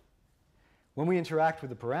 When we interact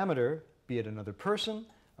with a parameter, be it another person,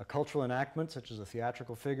 a cultural enactment such as a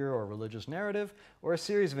theatrical figure or a religious narrative, or a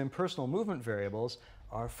series of impersonal movement variables,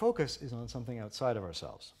 our focus is on something outside of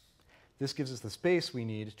ourselves. This gives us the space we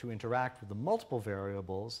need to interact with the multiple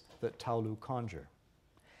variables that Taolu conjure.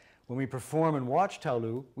 When we perform and watch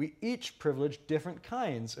Taolu, we each privilege different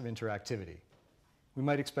kinds of interactivity. We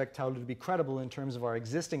might expect Taolu to be credible in terms of our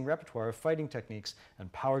existing repertoire of fighting techniques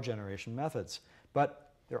and power generation methods,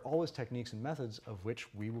 but there are always techniques and methods of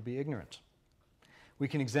which we will be ignorant. We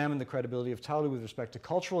can examine the credibility of Taolu with respect to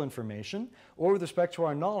cultural information or with respect to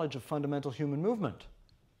our knowledge of fundamental human movement.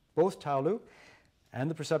 Both Taolu and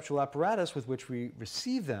the perceptual apparatus with which we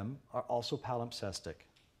receive them are also palimpsestic.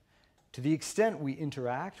 To the extent we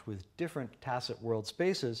interact with different tacit world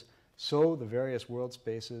spaces, so the various world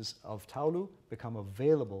spaces of Taolu become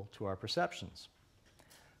available to our perceptions.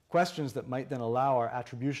 Questions that might then allow our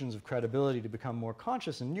attributions of credibility to become more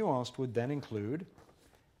conscious and nuanced would then include,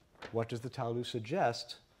 what does the Taolu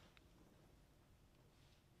suggest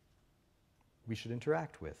we should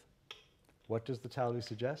interact with? What does the Taolu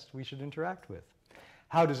suggest we should interact with?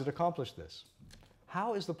 How does it accomplish this?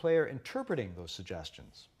 How is the player interpreting those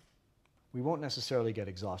suggestions? We won't necessarily get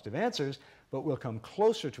exhaustive answers, but we'll come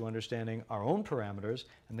closer to understanding our own parameters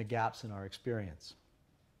and the gaps in our experience.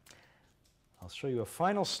 I'll show you a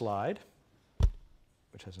final slide,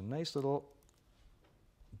 which has a nice little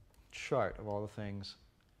chart of all the things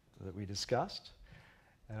that we discussed.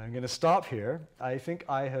 And I'm going to stop here. I think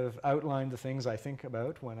I have outlined the things I think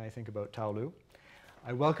about when I think about Taolu.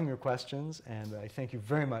 I welcome your questions, and I thank you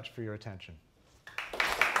very much for your attention.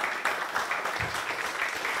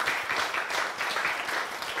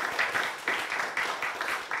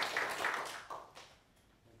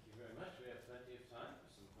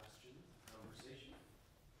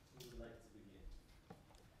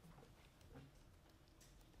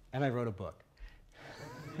 And I wrote a book.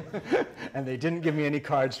 And they didn't give me any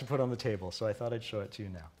cards to put on the table, so I thought I'd show it to you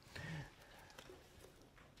now.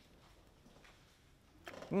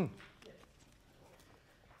 Could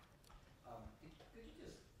you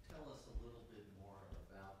just tell us a little bit more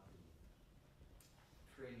about the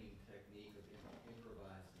training technique of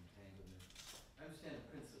improvised entanglement? I understand the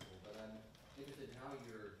principle, but I'm interested in how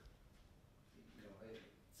you're,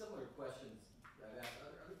 similar questions I've asked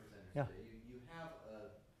other presenters Yeah. today. You have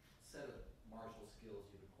a set of martial skills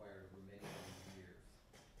you've acquired over many, many years,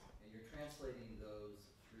 and you're translating those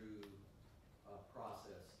through a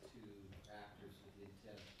process to actors with the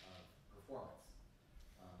intent of performance,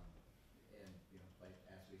 like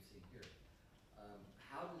as we've seen here.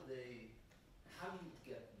 How do you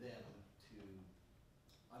get them to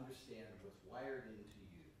understand what's wired into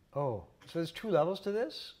you? Oh, so there's two levels to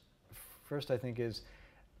this. First, I think, is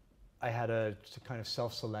I had a kind of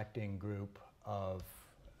self-selecting group of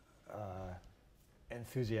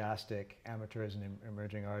enthusiastic amateurs and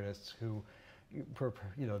emerging artists who,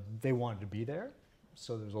 they wanted to be there.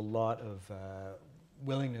 So there was a lot of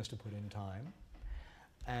willingness to put in time.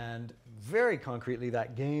 And very concretely,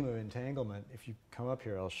 that game of entanglement, if you come up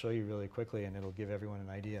here, I'll show you really quickly and it'll give everyone an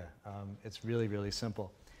idea. It's really, really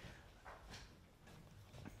simple.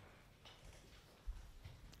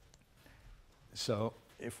 So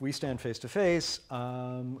if we stand face to face,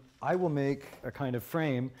 I will make a kind of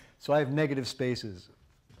frame. So I have negative spaces,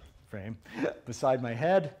 frame, beside my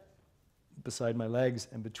head, beside my legs,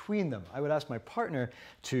 and between them. I would ask my partner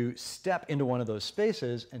to step into one of those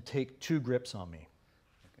spaces and take 2 grips on me.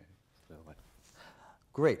 Okay. So what?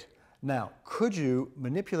 Great. Now, could you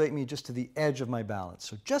manipulate me just to the edge of my balance?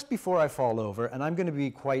 So just before I fall over, and I'm going to be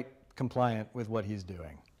quite compliant with what he's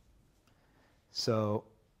doing. So,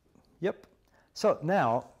 yep. So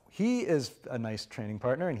now, he is a nice training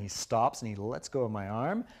partner, and he stops, and he lets go of my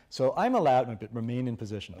arm. So I'm allowed to remain in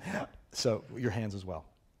position. So your hands as well.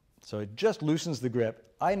 So it just loosens the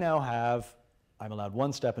grip. I'm allowed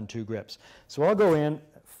 1 step and 2 grips. So I'll go in,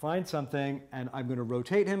 find something, and I'm going to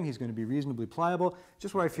rotate him. He's going to be reasonably pliable.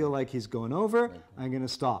 Just where I feel like he's going over, I'm going to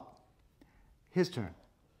stop. His turn.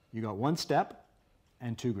 You got 1 step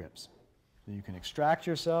and 2 grips. So you can extract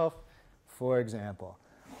yourself. For example,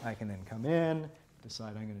 I can then come in,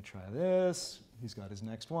 decide I'm going to try this. He's got his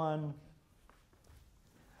next one.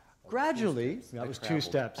 Gradually, that was 2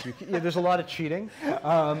 steps. There's a lot of cheating.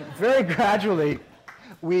 Very gradually,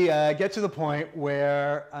 we get to the point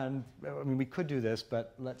where, and I mean, we could do this,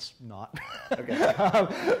 but let's not.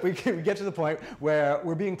 Okay. We get to the point where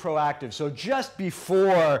we're being proactive. So just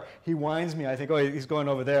before he winds me, I think, oh, he's going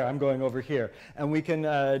over there, I'm going over here. And we can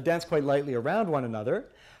dance quite lightly around one another.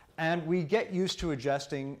 And we get used to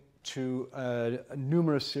adjusting to a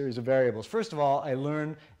numerous series of variables. First of all, I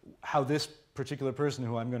learn how this particular person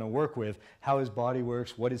who I'm going to work with, how his body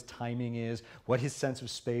works, what his timing is, what his sense of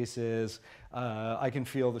space is. I can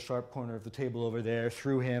feel the sharp corner of the table over there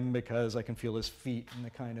through him because I can feel his feet and the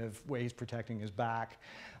kind of way he's protecting his back.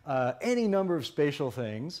 Any number of spatial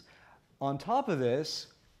things. On top of this,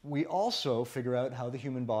 we also figure out how the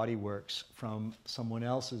human body works from someone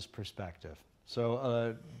else's perspective.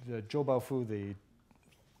 So Zhou Baofu, the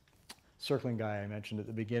circling guy I mentioned at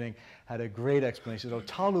the beginning, had a great explanation. He said, oh,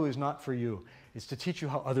 Taolu is not for you. It's to teach you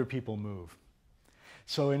how other people move.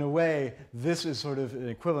 So in a way, this is sort of an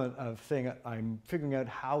equivalent of thing. I'm figuring out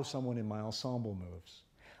how someone in my ensemble moves.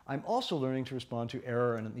 I'm also learning to respond to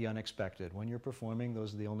error and the unexpected. When you're performing,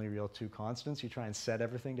 those are the only real two constants. You try and set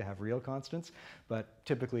everything to have real constants, but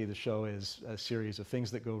typically the show is a series of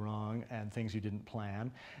things that go wrong and things you didn't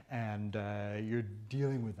plan, and you're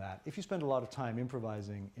dealing with that. If you spend a lot of time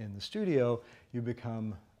improvising in the studio, you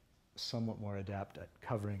become somewhat more adept at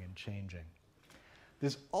covering and changing.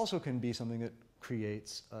 This also can be something that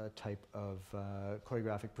creates a type of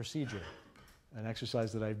choreographic procedure. An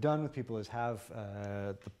exercise that I've done with people is have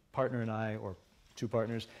the partner and I, or two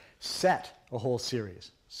partners, set a whole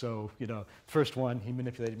series. So, you know, first one, he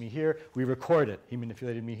manipulated me here, we record it. He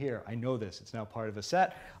manipulated me here. I know this, it's now part of a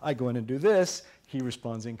set. I go in and do this, he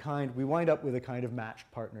responds in kind. We wind up with a kind of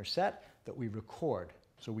matched partner set that we record,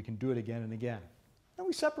 so we can do it again and again. Then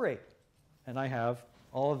we separate. And I have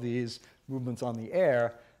all of these movements on the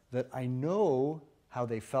air that I know how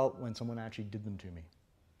they felt when someone actually did them to me.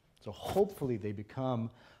 So hopefully they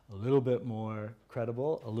become a little bit more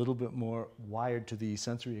credible, a little bit more wired to the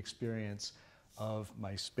sensory experience of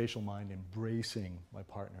my spatial mind embracing my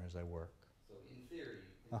partner as I work. So in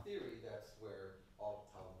theory, that's where all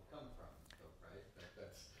Taolu come from, though, right?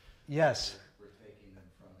 That's yes. We're taking them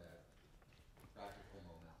from that practical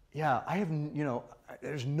moment. Yeah, I have, you know,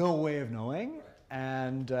 there's no way of knowing, right.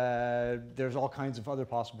 And there's all kinds of other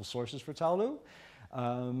possible sources for Taolu.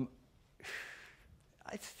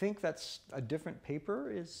 I think that's a different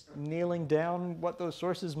paper is nailing down what those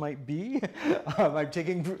sources might be. I'm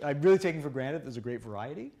really taking for granted there's a great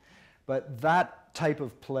variety, but that type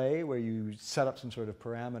of play where you set up some sort of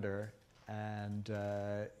parameter and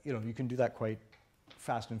you know, you can do that quite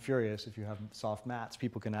fast and furious. If you have soft mats,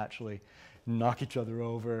 people can actually knock each other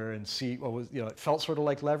over and see what was, you know, it felt sort of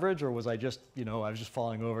like leverage, or was I just, you know, I was just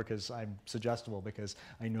falling over because I'm suggestible, because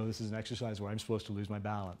I know this is an exercise where I'm supposed to lose my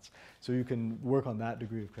balance. So you can work on that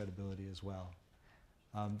degree of credibility as well.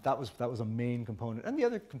 That was a main component. And the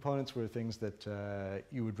other components were things that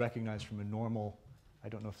you would recognize from a normal, I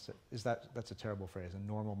don't know if that's a terrible phrase, a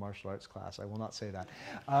normal martial arts class. I will not say that.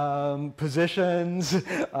 Positions,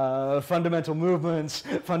 fundamental movements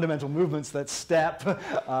that step,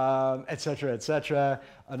 et cetera, et cetera.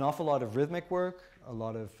 An awful lot of rhythmic work, a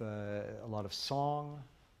lot of song,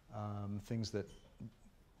 things that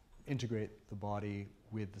integrate the body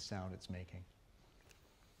with the sound it's making.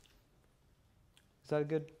 Is that a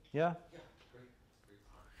good, yeah? Yeah.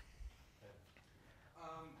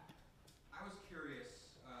 I was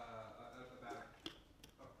curious about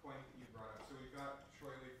a point that you brought up. So we've got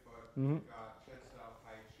Choi Li Foot, we've got Chen Style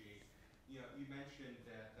Tai Chi. You know, you mentioned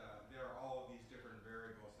that there are all of these different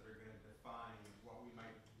variables that are going to define what we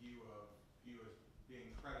might view as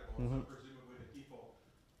being credible. So presumably the people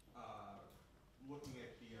looking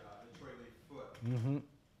at the Choi Li Foot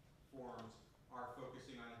forms are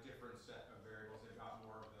focusing on a different set of variables. They've got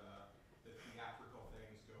more of the theatrical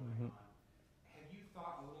things going on. Have you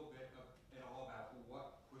thought a little bit at all about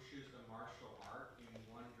what pushes the martial art in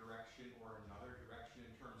one direction or another direction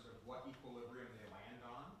in terms of what equilibrium they land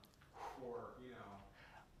on? Or, you know,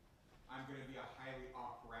 I'm going to be a highly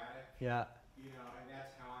operatic, you know, and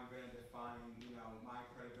that's how I'm going to define, you know, my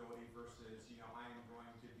credibility versus, you know, I'm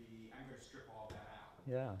going to strip all that out.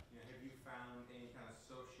 Yeah. You know, have you found any kind of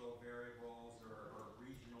social variables or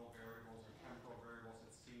regional variables or temporal variables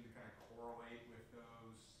that seem to kind of correlate with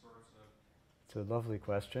those sorts of? It's a lovely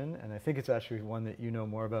question, and I think it's actually one that you know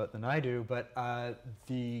more about than I do, but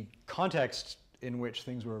the context in which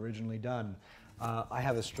things were originally done, I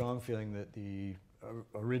have a strong feeling that the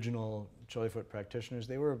original Choi Li Foot practitioners,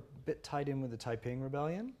 they were a bit tied in with the Taiping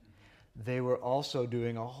Rebellion. They were also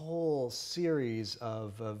doing a whole series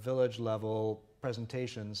of village-level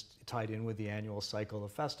presentations tied in with the annual cycle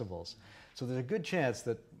of festivals. So there's a good chance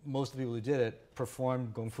that most of the people who did it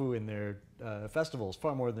performed Kung Fu in their festivals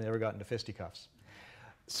far more than they ever got into fisticuffs.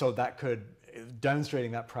 So that could,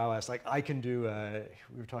 demonstrating that prowess, like I can do,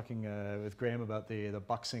 we were talking with Graham about the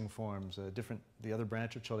boxing forms, the other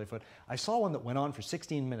branch of Chole Foot. I saw one that went on for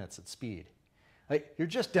 16 minutes at speed. Like, you're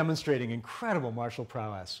just demonstrating incredible martial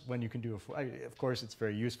prowess when you can do of course, it's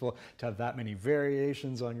very useful to have that many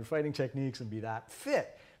variations on your fighting techniques and be that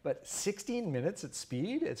fit. But 16 minutes at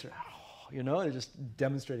speed, it's, you know, they're just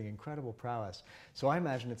demonstrating incredible prowess. So I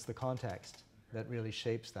imagine it's the context that really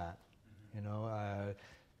shapes that. You know,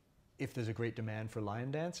 if there's a great demand for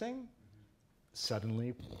lion dancing,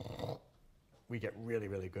 suddenly we get really,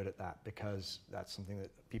 really good at that, because that's something that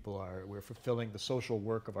we're fulfilling. The social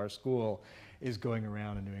work of our school is going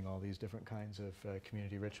around and doing all these different kinds of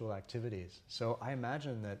community ritual activities. So I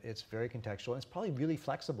imagine that it's very contextual, and it's probably really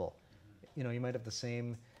flexible. You know, you might have the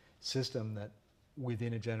same system that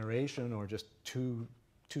within a generation, or just two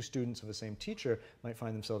students of the same teacher might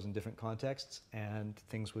find themselves in different contexts, and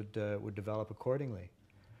things would develop accordingly.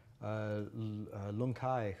 Lung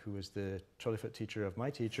Kai, who was the Chole Foot teacher of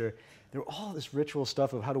my teacher, there were all this ritual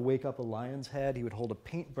stuff of how to wake up a lion's head. He would hold a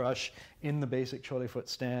paintbrush in the basic Chole Foot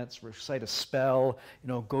stance, recite a spell, you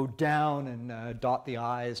know, go down and dot the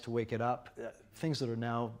I's to wake it up. Things that are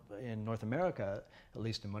now in North America, at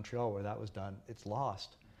least in Montreal where that was done, it's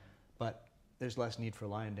lost. But there's less need for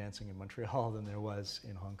lion dancing in Montreal than there was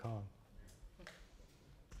in Hong Kong.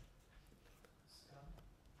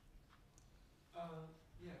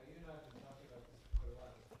 Yeah, you and I have been talking about this for quite a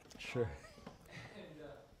while. Sure. And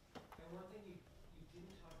one thing you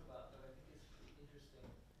didn't talk about that I think is pretty interesting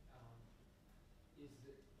is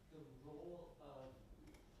the role of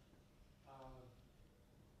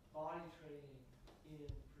body training in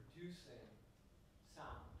producing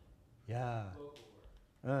sound. Yeah. Vocal work.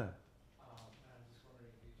 And I'm just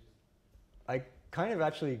wondering if you just... I kind of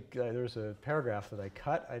actually, there's a paragraph that I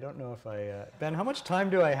cut. I don't know if I, Ben, how much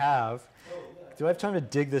time do I have? Do I have time to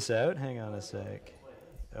dig this out? Hang on a sec.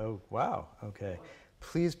 Oh, wow, okay.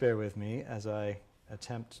 Please bear with me as I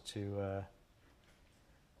attempt to...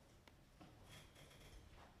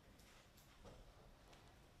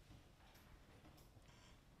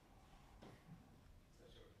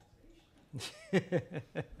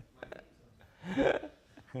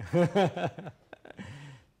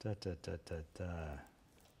 Da, da, da, da, da.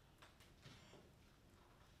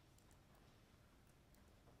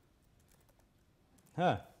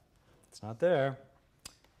 Huh, it's not there.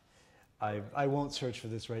 I won't search for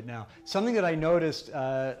this right now. Something that I noticed,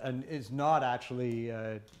 and is not actually,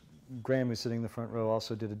 Graham, who's sitting in the front row,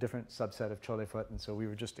 also did a different subset of Chole Foot, and so we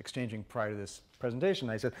were just exchanging prior to this presentation.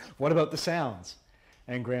 I said, what about the sounds?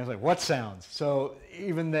 And Graham's like, what sounds? So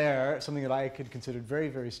even there, something that I could consider very,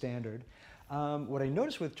 very standard. What I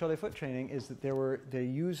noticed with Chole Foot training is that they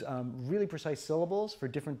use really precise syllables for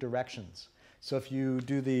different directions. So if you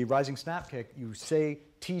do the rising snap kick, you say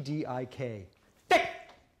T-D-I-K.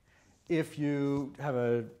 If you have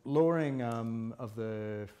a lowering of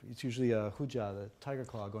it's usually a hujia, the tiger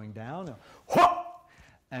claw, going down,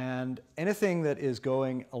 and anything that is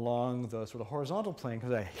going along the sort of horizontal plane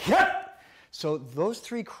comes a hip. So those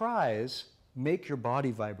three cries make your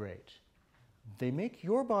body vibrate. They make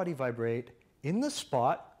your body vibrate in the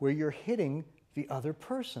spot where you're hitting the other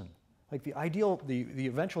person. Like the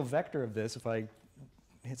eventual vector of this, if I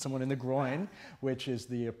hit someone in the groin, which is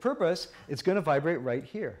the purpose, it's going to vibrate right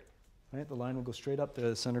here. Right? The line will go straight up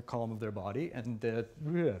the center column of their body, and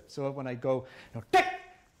so when I go, you know,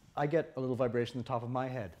 I get a little vibration in the top of my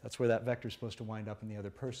head. That's where that vector is supposed to wind up in the other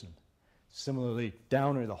person. Similarly,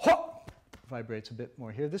 down or the vibrates a bit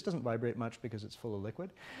more here. This doesn't vibrate much because it's full of liquid,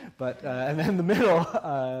 but and then the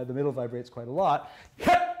middle vibrates quite a lot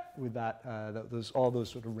with that, all those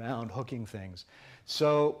sort of round hooking things.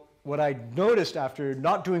 So what I noticed after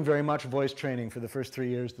not doing very much voice training for the first 3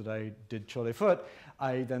 years that I did Chole Foot,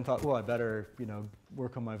 I then thought, well, I better, you know,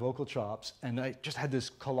 work on my vocal chops, and I just had this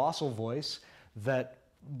colossal voice that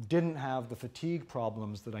didn't have the fatigue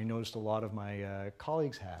problems that I noticed a lot of my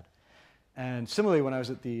colleagues had. And similarly, when I was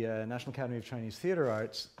at the National Academy of Chinese Theatre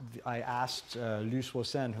Arts, I asked Liu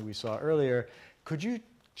Shuo-sen, who we saw earlier, could you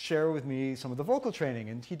share with me some of the vocal training?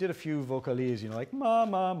 And he did a few vocalises, you know, like ma,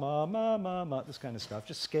 ma, ma, ma, ma, ma, this kind of stuff,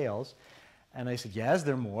 just scales. And I said, yeah, is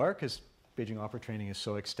there more? Because Beijing opera training is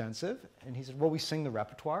so extensive. And he said, well, we sing the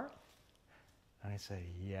repertoire. And I said,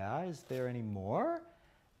 yeah, is there any more?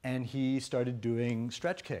 And he started doing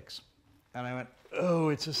stretch kicks. And I went, oh,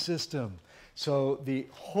 it's a system. So the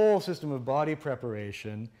whole system of body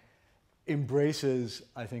preparation embraces,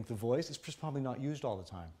 I think, the voice. It's just probably not used all the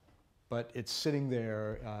time. but it's sitting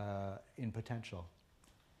there in potential.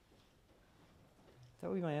 That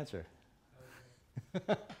would be my answer.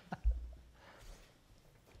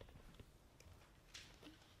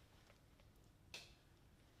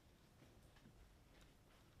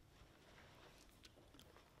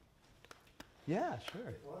 Yeah,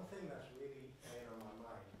 sure. One thing that's really playing on my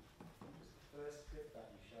mind is the first clip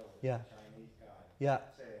that you showed of Yeah. the Chinese guy Yeah.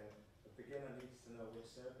 saying the beginner needs to know which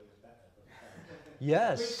circle is better for the test.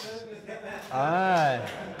 Yes. Which circle is better?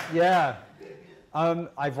 Yeah.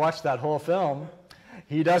 I've watched that whole film.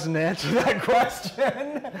 He doesn't answer that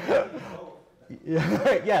question.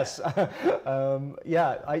 Yes.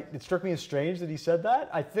 It struck me as strange that he said that.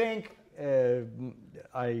 I think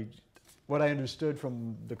what I understood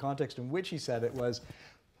from the context in which he said it was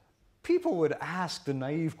people would ask the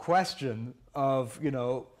naive question of,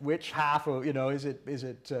 which half of, is it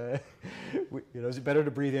better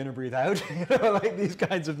to breathe in or breathe out? Like these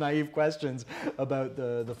kinds of naive questions about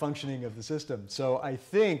the functioning of the system. So I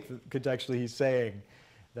think that contextually he's saying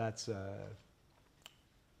that's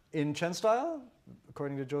in Chen style,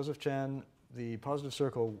 according to Joseph Chen, the positive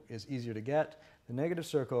circle is easier to get. The negative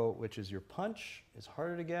circle, which is your punch, is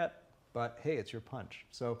harder to get. But hey, it's your punch.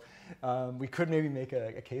 So we could maybe make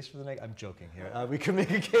a case for the negative. I'm joking here. We could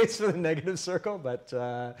make a case for the negative circle, but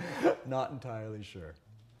not entirely sure.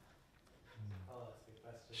 I'll ask a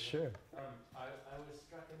question. Sure. I was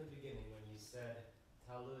struck in the beginning when you said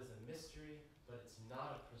Taolu is a mystery, but it's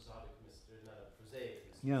not a prosodic mystery, not a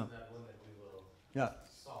prosaic mystery. Yeah. It's not one that we will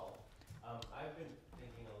solve. I've been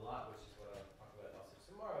thinking a lot, which is what I'll talk about also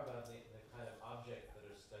tomorrow, about the kind of objects that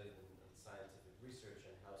are studied in scientific research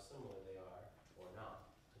and how similar they are or not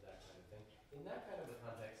to that kind of thing. In that kind of a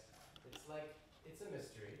context, it's like, it's a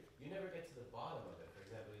mystery. You never get to the bottom of it. For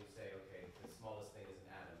example, you say, okay, the smallest thing is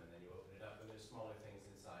an atom, and then you open it up, and there's smaller things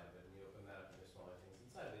inside of it, and you open that up, and there's smaller things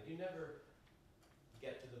inside of it. You never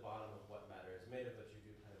get to the bottom of what matter is made of, but you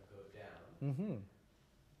do kind of go down. Mm-hmm.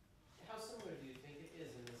 How similar do you think it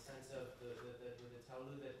is in the sense of the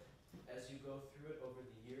Taolu that as you go through it over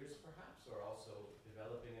the years perhaps, or also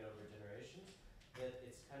developing it over generations, that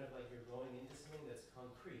it's kind of like you're going into something that's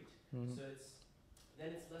concrete. Mm-hmm. So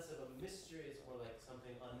then it's less of a mystery, it's more like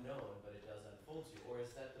something unknown, but it does unfold to you. Or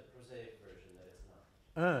is that the prosaic version that it's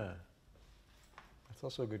not? That's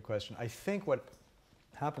also a good question. I think what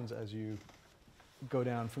happens as you go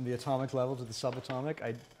down from the atomic level to the subatomic,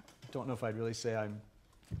 I don't know if I'd really say I'm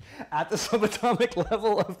at the subatomic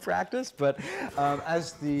level of practice, but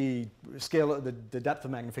as the scale, the depth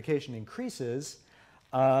of magnification increases,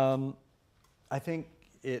 I think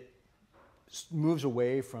it moves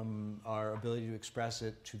away from our ability to express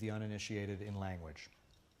it to the uninitiated in language.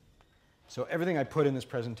 So everything I put in this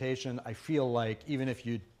presentation, I feel like even if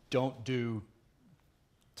you don't do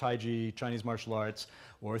Taiji, Chinese martial arts,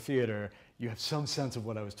 or theater, you have some sense of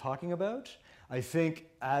what I was talking about. I think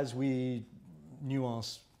as we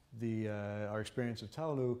nuance our experience of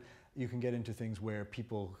Taolu, you can get into things where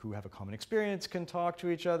people who have a common experience can talk to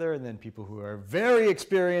each other, and then people who are very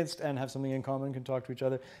experienced and have something in common can talk to each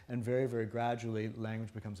other, and very, very gradually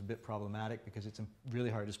language becomes a bit problematic because it's really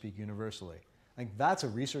hard to speak universally. I think that's a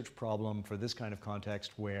research problem for this kind of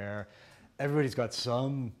context where everybody's got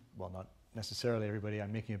some, well, not necessarily everybody,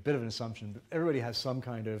 I'm making a bit of an assumption, but everybody has some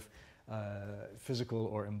kind of physical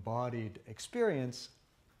or embodied experience.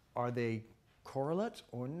 Are they correlate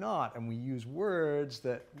or not? And we use words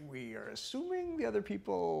that we are assuming the other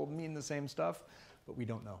people mean the same stuff, but we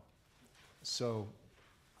don't know. So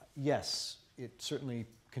yes, it certainly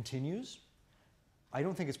continues. I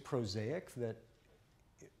don't think it's prosaic that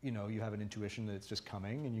you have an intuition that it's just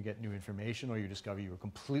coming and you get new information, or you discover you were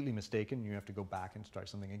completely mistaken and you have to go back and start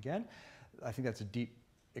something again. I think that's a deep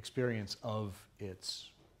experience of its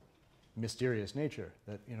mysterious nature,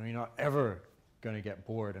 that you're not ever going to get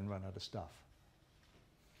bored and run out of stuff.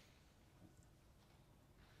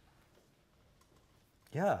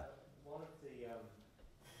 Yeah. One of the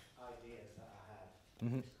ideas that I had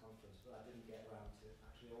Mm-hmm. at this conference, but I didn't get around to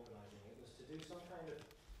actually organising it, was to do some kind of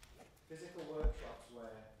physical workshops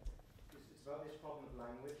where it's about this problem of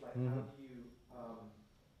language, like how do you,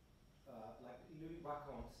 like Louis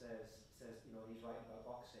Wacon says, he's writing about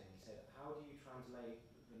boxing, he said, how do you translate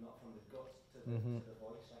the not from the gut to the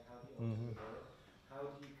voice, like how do you alter the word? How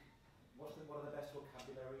do you, what are the best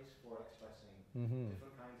vocabularies for expressing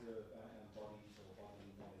different kinds of bodies or body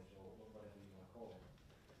knowledge or whatever you want to call it?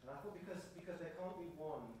 And I thought because there can't be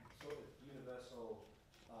one sort of universal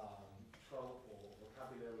trope or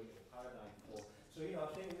vocabulary or paradigm for. So I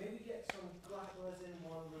think maybe get some grapplers in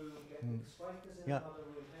one room, get strikers in another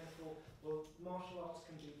room, kind of thought, well, martial arts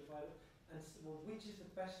can be divided. And well, which is the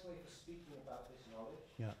best way for speaking about this knowledge?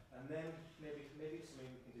 Yeah. And And then maybe it's something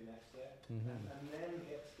we can do next year. Mm-hmm. And then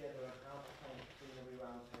get together and have a kind of plenary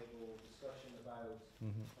roundtable discussion about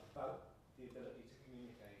about the ability to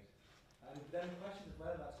communicate. And then the question is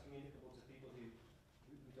whether that's communicable to people who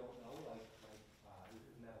don't know,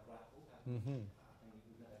 who've never grappled, Mm-hmm.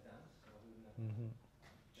 who've never danced, or who've never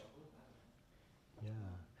juggled. I don't know. Yeah.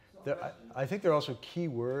 It's not a There, question. I think there are also key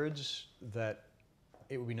words that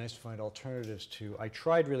it would be nice to find alternatives to. I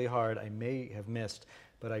tried really hard, I may have missed,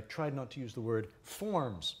 but I tried not to use the word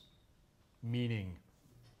forms meaning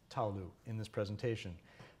Taolu in this presentation,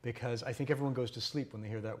 because I think everyone goes to sleep when they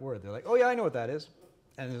hear that word. They're like, oh yeah, I know what that is.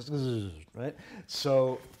 And it's, right?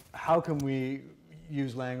 So how can we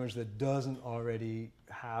use language that doesn't already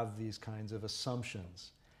have these kinds of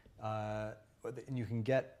assumptions? And you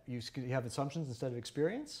have assumptions instead of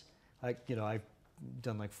experience. Like, you know, I've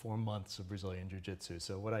done like 4 months of Brazilian Jiu-Jitsu,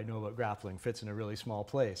 so what I know about grappling fits in a really small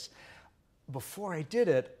place. Before I did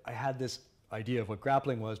it, I had this idea of what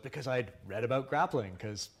grappling was because I'd read about grappling,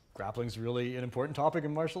 because grappling's really an important topic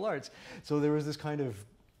in martial arts. So there was this kind of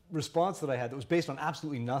response that I had that was based on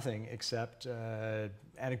absolutely nothing except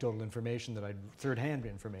anecdotal information that third-hand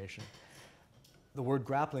information. The word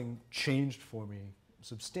grappling changed for me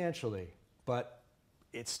substantially, but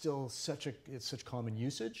it's still such common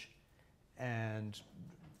usage, and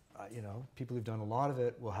you know, people who've done a lot of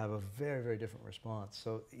it will have a very, very different response.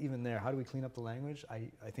 So even there, how do we clean up the language?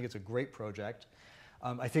 I think it's a great project.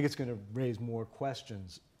 I think it's going to raise more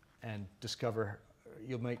questions and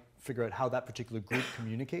you might figure out how that particular group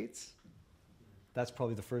communicates. That's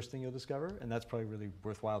probably the first thing you'll discover, and that's probably really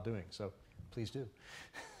worthwhile doing. So please do.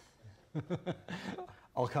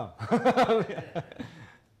 I'll come.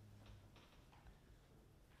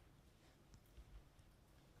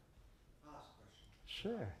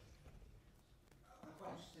 Sure. I'm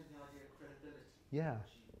quite interested in the idea of credibility. Yeah.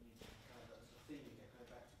 Which you kind of, that's a theme you kept coming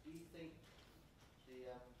back to. Do you think the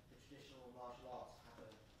traditional martial arts have a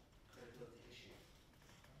credibility issue?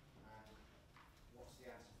 And what's the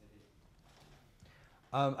answer for you?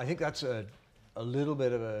 I think that's a little bit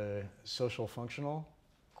of a social functional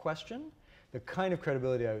question. The kind of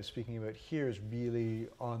credibility I was speaking about here is really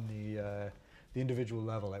on the individual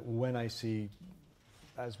level. Like when I see,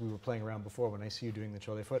 as we were playing around before, when I see you doing the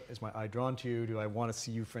chole foot, is my eye drawn to you? Do I want to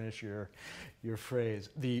see you finish your phrase?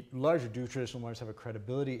 The larger traditional martials have a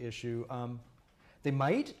credibility issue. They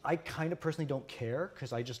might. I kind of personally don't care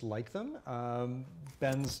because I just like them.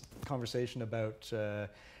 Ben's conversation about,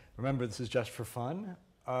 remember this is just for fun.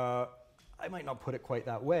 I might not put it quite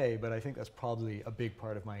that way, but I think that's probably a big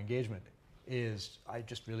part of my engagement, is I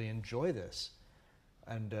just really enjoy this.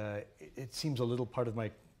 And it seems a little part of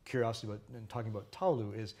my curiosity about and talking about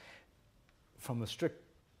Taolu is from a strict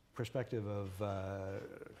perspective of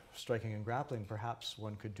striking and grappling, perhaps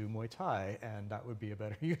one could do Muay Thai, and that would be a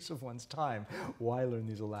better use of one's time. Why learn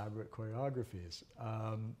these elaborate choreographies?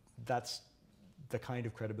 That's the kind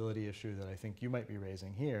of credibility issue that I think you might be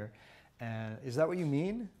raising here. And is that what you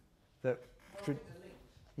mean? That I think they're linked.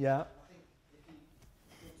 yeah. I think if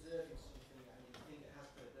you're observing something and you think it has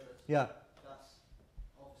credibility, Yeah. that's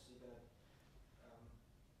obviously going to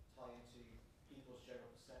tie into people's general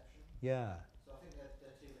perception. Yeah. So I think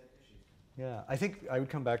they're two linked issues. Yeah, I think I would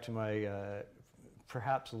come back to my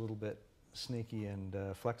perhaps a little bit snaky and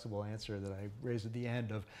flexible answer that I raised at the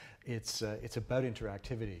end of it's about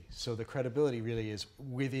interactivity. So the credibility really is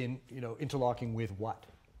within, you know, interlocking with what?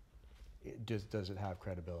 Does it have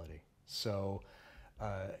credibility? So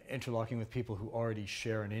interlocking with people who already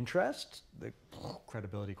share an interest, the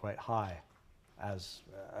credibility quite high as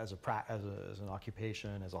an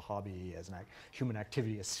occupation, as a hobby, as human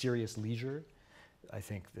activity, a serious leisure. I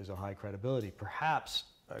think there's a high credibility. Perhaps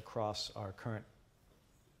across our current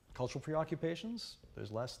cultural preoccupations,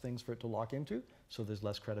 there's less things for it to lock into, so there's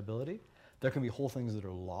less credibility. There can be whole things that are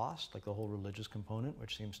lost, like the whole religious component,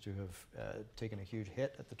 which seems to have taken a huge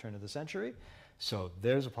hit at the turn of the century. So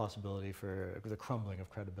there's a possibility for the crumbling of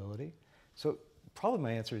credibility. So probably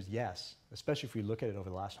my answer is yes, especially if we look at it over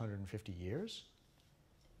the last 150 years.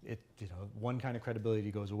 One kind of credibility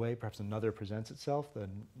goes away, perhaps another presents itself, the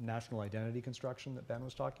national identity construction that Ben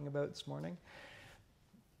was talking about this morning.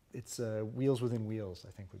 It's wheels within wheels,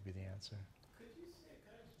 I think, would be the answer. Could I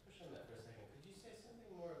just push on that for a second? Could you say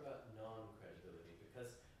something more about non-credibility?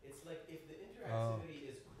 Because it's like if the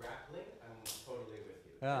interactivity is grappling, I'm totally with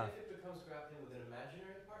you. Yeah. And if it becomes grappling with an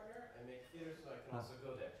imaginary partner, I make theater so I can also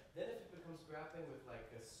go there. Then if it becomes grappling with like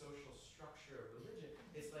a social structure of religion,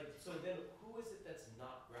 it's like, so then who is it that's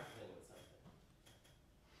not grappling with something?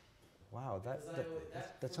 Wow, that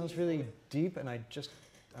that sounds really deep, and I'm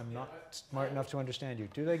not smart enough to understand you.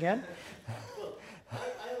 Do it again? Well,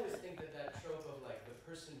 I always think that trope of like the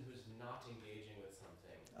person who's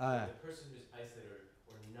The person who's isolated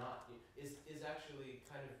or not is actually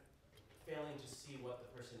kind of failing to see what the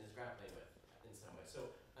person is grappling with in some way. So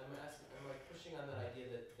I'm like pushing on that idea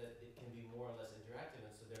that it can be more or less interactive,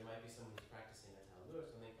 and so there might be someone who's practicing a Taolu or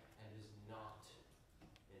something and is not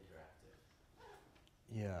interactive.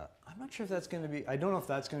 Yeah, I'm not sure if that's going to be, I don't know if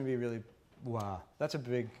that's going to be really, wow, that's a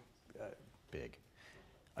big.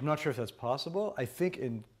 I'm not sure if that's possible. I think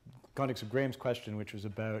in context of Graham's question, which was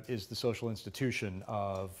about is the social institution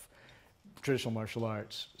of traditional martial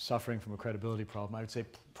arts suffering from a credibility problem, I would say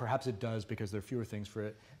perhaps it does because there are fewer things for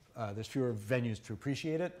it. There's fewer venues to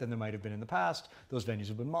appreciate it than there might have been in the past. Those venues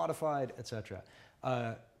have been modified, etc.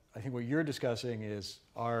 I think what you're discussing is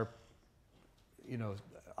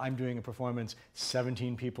I'm doing a performance,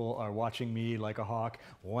 17 people are watching me like a hawk,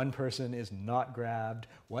 one person is not grabbed,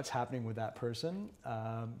 what's happening with that person?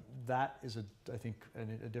 That is, I think,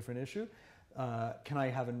 a different issue. Can I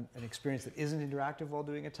have an experience that isn't interactive while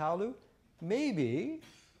doing a Taolu? Maybe,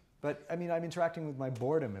 but I mean, I'm interacting with my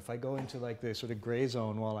boredom. If I go into like the sort of gray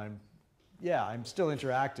zone while I'm still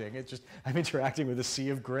interacting. It's just, I'm interacting with a sea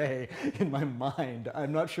of gray in my mind.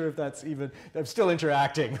 I'm not sure if that's even, I'm still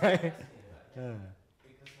interacting, right?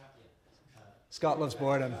 Scott loves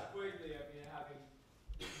boredom. Quickly, I mean, having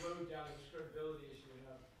rode down this credibility issue and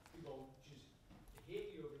have people just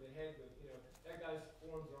hit you over the head with, that guy's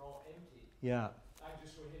forms are all empty. Yeah. I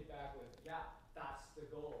just would hit back with, yeah, that's the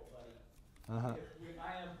goal, buddy. Uh-huh.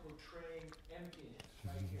 I am portraying emptiness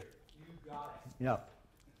right here. You got it. Yeah.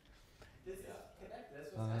 This is connected.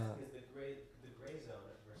 That's what's asking is the gray zone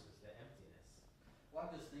versus the emptiness. Well,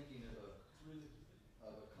 I'm just thinking of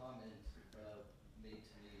a comment made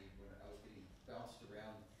to me when I was getting bounced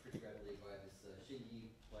around pretty readily by this Xin Yi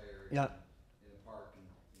player in a park in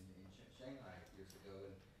Shanghai years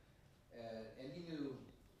ago, and he knew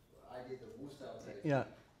I did the Wu style technique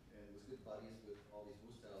and was good buddies with all these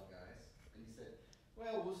Wu style guys, and he said,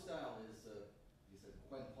 "Well, Wu style is," he said,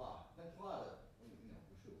 "Wen Hua,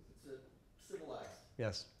 Wushu. It's a civilized.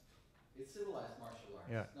 Yes. It's civilized martial arts.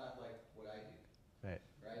 Yeah. It's not like what I do." Right.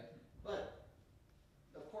 Right? But,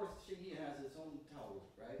 of course, Xingyi has its own Taolu,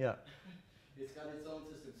 right? Yeah. It's got its own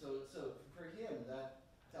system. So for him, that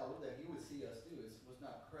Taolu that he would see us do was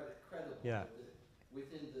not credible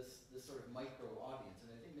within this sort of micro audience.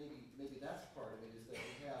 And I think maybe that's part of it, is that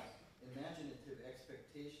we have imaginative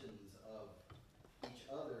expectations of each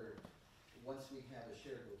other once we have a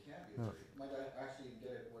shared vocabulary. Might I actually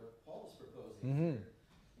get at what Paul's proposing here?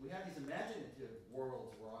 We have these imaginative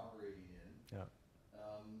worlds we're operating in. Yeah.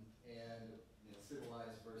 And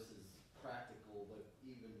civilized versus practical, but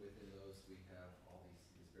even within those we have all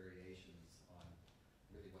these variations on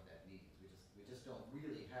really what that means. We just don't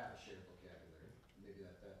really have a shared vocabulary. Maybe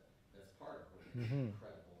that's part of what makes it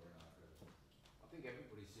credible or not credible. I think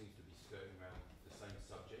everybody seems to be skirting around the same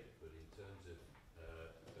subject, but in terms of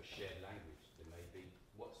a shared language, there may be.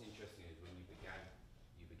 What's interesting is when you began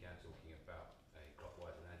talking about a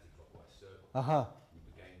clockwise and anti-clockwise circle. You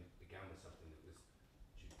began with something that was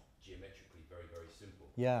geometrically very, very simple.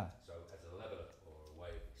 Yeah. So as a leveler or a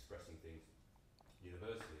way of expressing things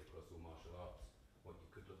universally across all martial arts, what you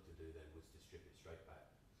could look to do then was to strip it straight back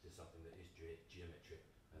to something that is geometric,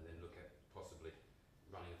 and then look at possibly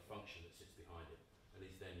running a function that sits behind it. At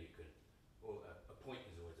least then you can, a point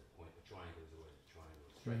is always a point, a triangle is always a triangle,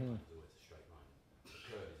 a straight line is always a straight line, a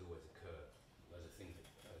curve is always a curve. Those are things that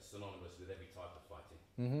are synonymous with every type of fighting.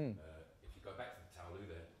 If you go back to the Taolu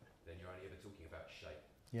then you're only ever talking about shape.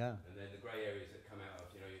 Yeah. And then the grey areas that come out of,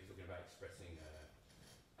 you're talking about expressing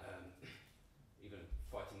even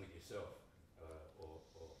fighting with yourself or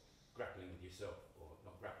grappling with yourself or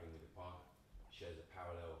not grappling with your partner shares a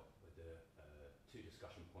parallel with the two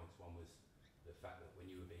discussion points. One was the fact that when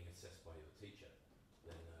you were being assessed by your teacher,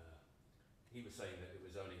 then he was saying that it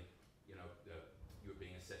was only, you were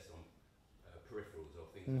being assessed on peripherals or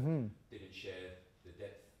things that didn't share the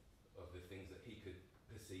depth of the things that he could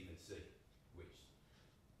perceive and see, which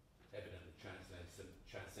evidently transcends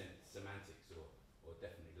semantics or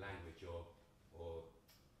definitely language or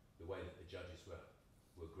the way that the judges were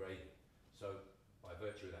grading. So by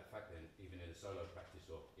virtue of that fact then, even in a solo practice,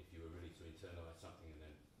 or if you were really to internalise something and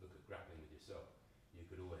then look at grappling with yourself, you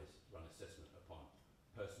could always run assessment upon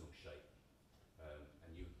personal shape.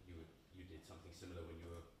 And you did something similar when you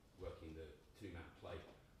were working the two-man play.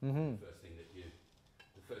 The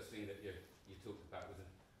first thing that you talked about was,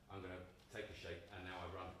 I'm going to take a shape and now I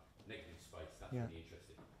run negative space. That's really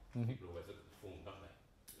interesting. People always look at the form, don't they?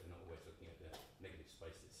 They're not always looking at the negative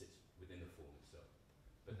space that sits within the form itself.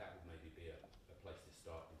 But that would maybe be a place to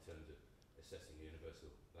start in terms of assessing the universal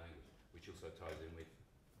language, which also ties in with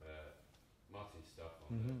Martin's stuff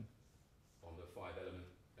on the 5 element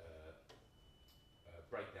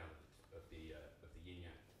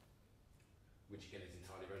which again is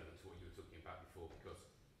entirely relevant to what you were talking about before, because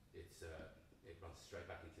it's it runs straight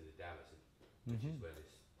back into the Taoism, which is where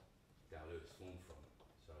this Taolu is formed from.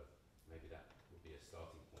 So maybe that would be a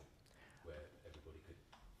starting point where everybody could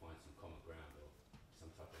find some common ground or some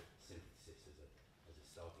type of synthesis as a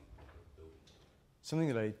starting point of building. Something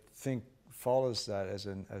that I think follows that as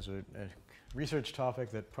a research topic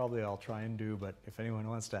that probably I'll try and do, but if anyone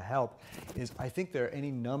wants to help, is I think there are any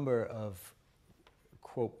number of,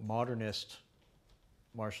 quote, modernist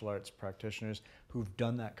martial arts practitioners who've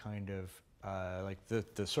done that kind of, like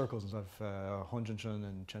the circles of Hongjinshun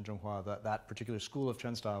and Chen Zhonghua, that particular school of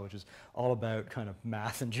Chen style, which is all about kind of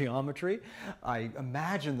math and geometry. I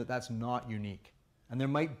imagine that that's not unique. And there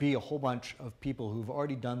might be a whole bunch of people who've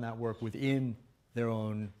already done that work within their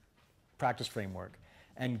own practice framework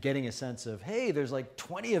and getting a sense of, hey, there's like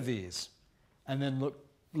 20 of these, and then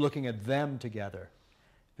looking at them together.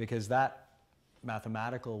 Because that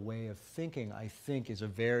mathematical way of thinking, I think, is a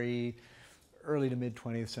very early to mid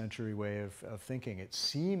 20th century way of thinking. It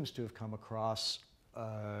seems to have come across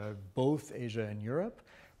both Asia and Europe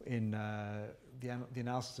in the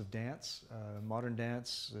analysis of dance, modern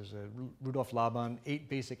dance. There's a Rudolf Laban, 8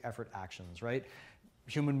 basic effort actions, right?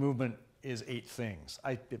 Human movement is 8 things.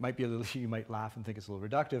 It might be a little, you might laugh and think it's a little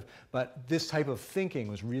reductive, but this type of thinking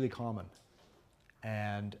was really common.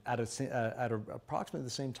 And at approximately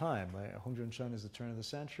the same time, Hongjinshun is the turn of the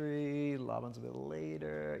century, Laban's a bit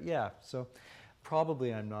later. Yeah, so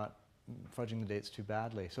probably I'm not fudging the dates too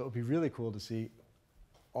badly. So it would be really cool to see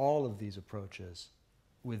all of these approaches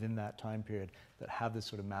within that time period that have this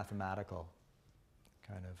sort of mathematical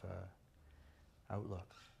kind of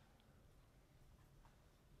outlook.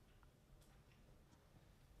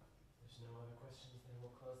 There's no other questions, then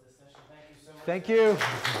we'll close this session. Thank you so much. Thank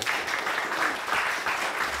you.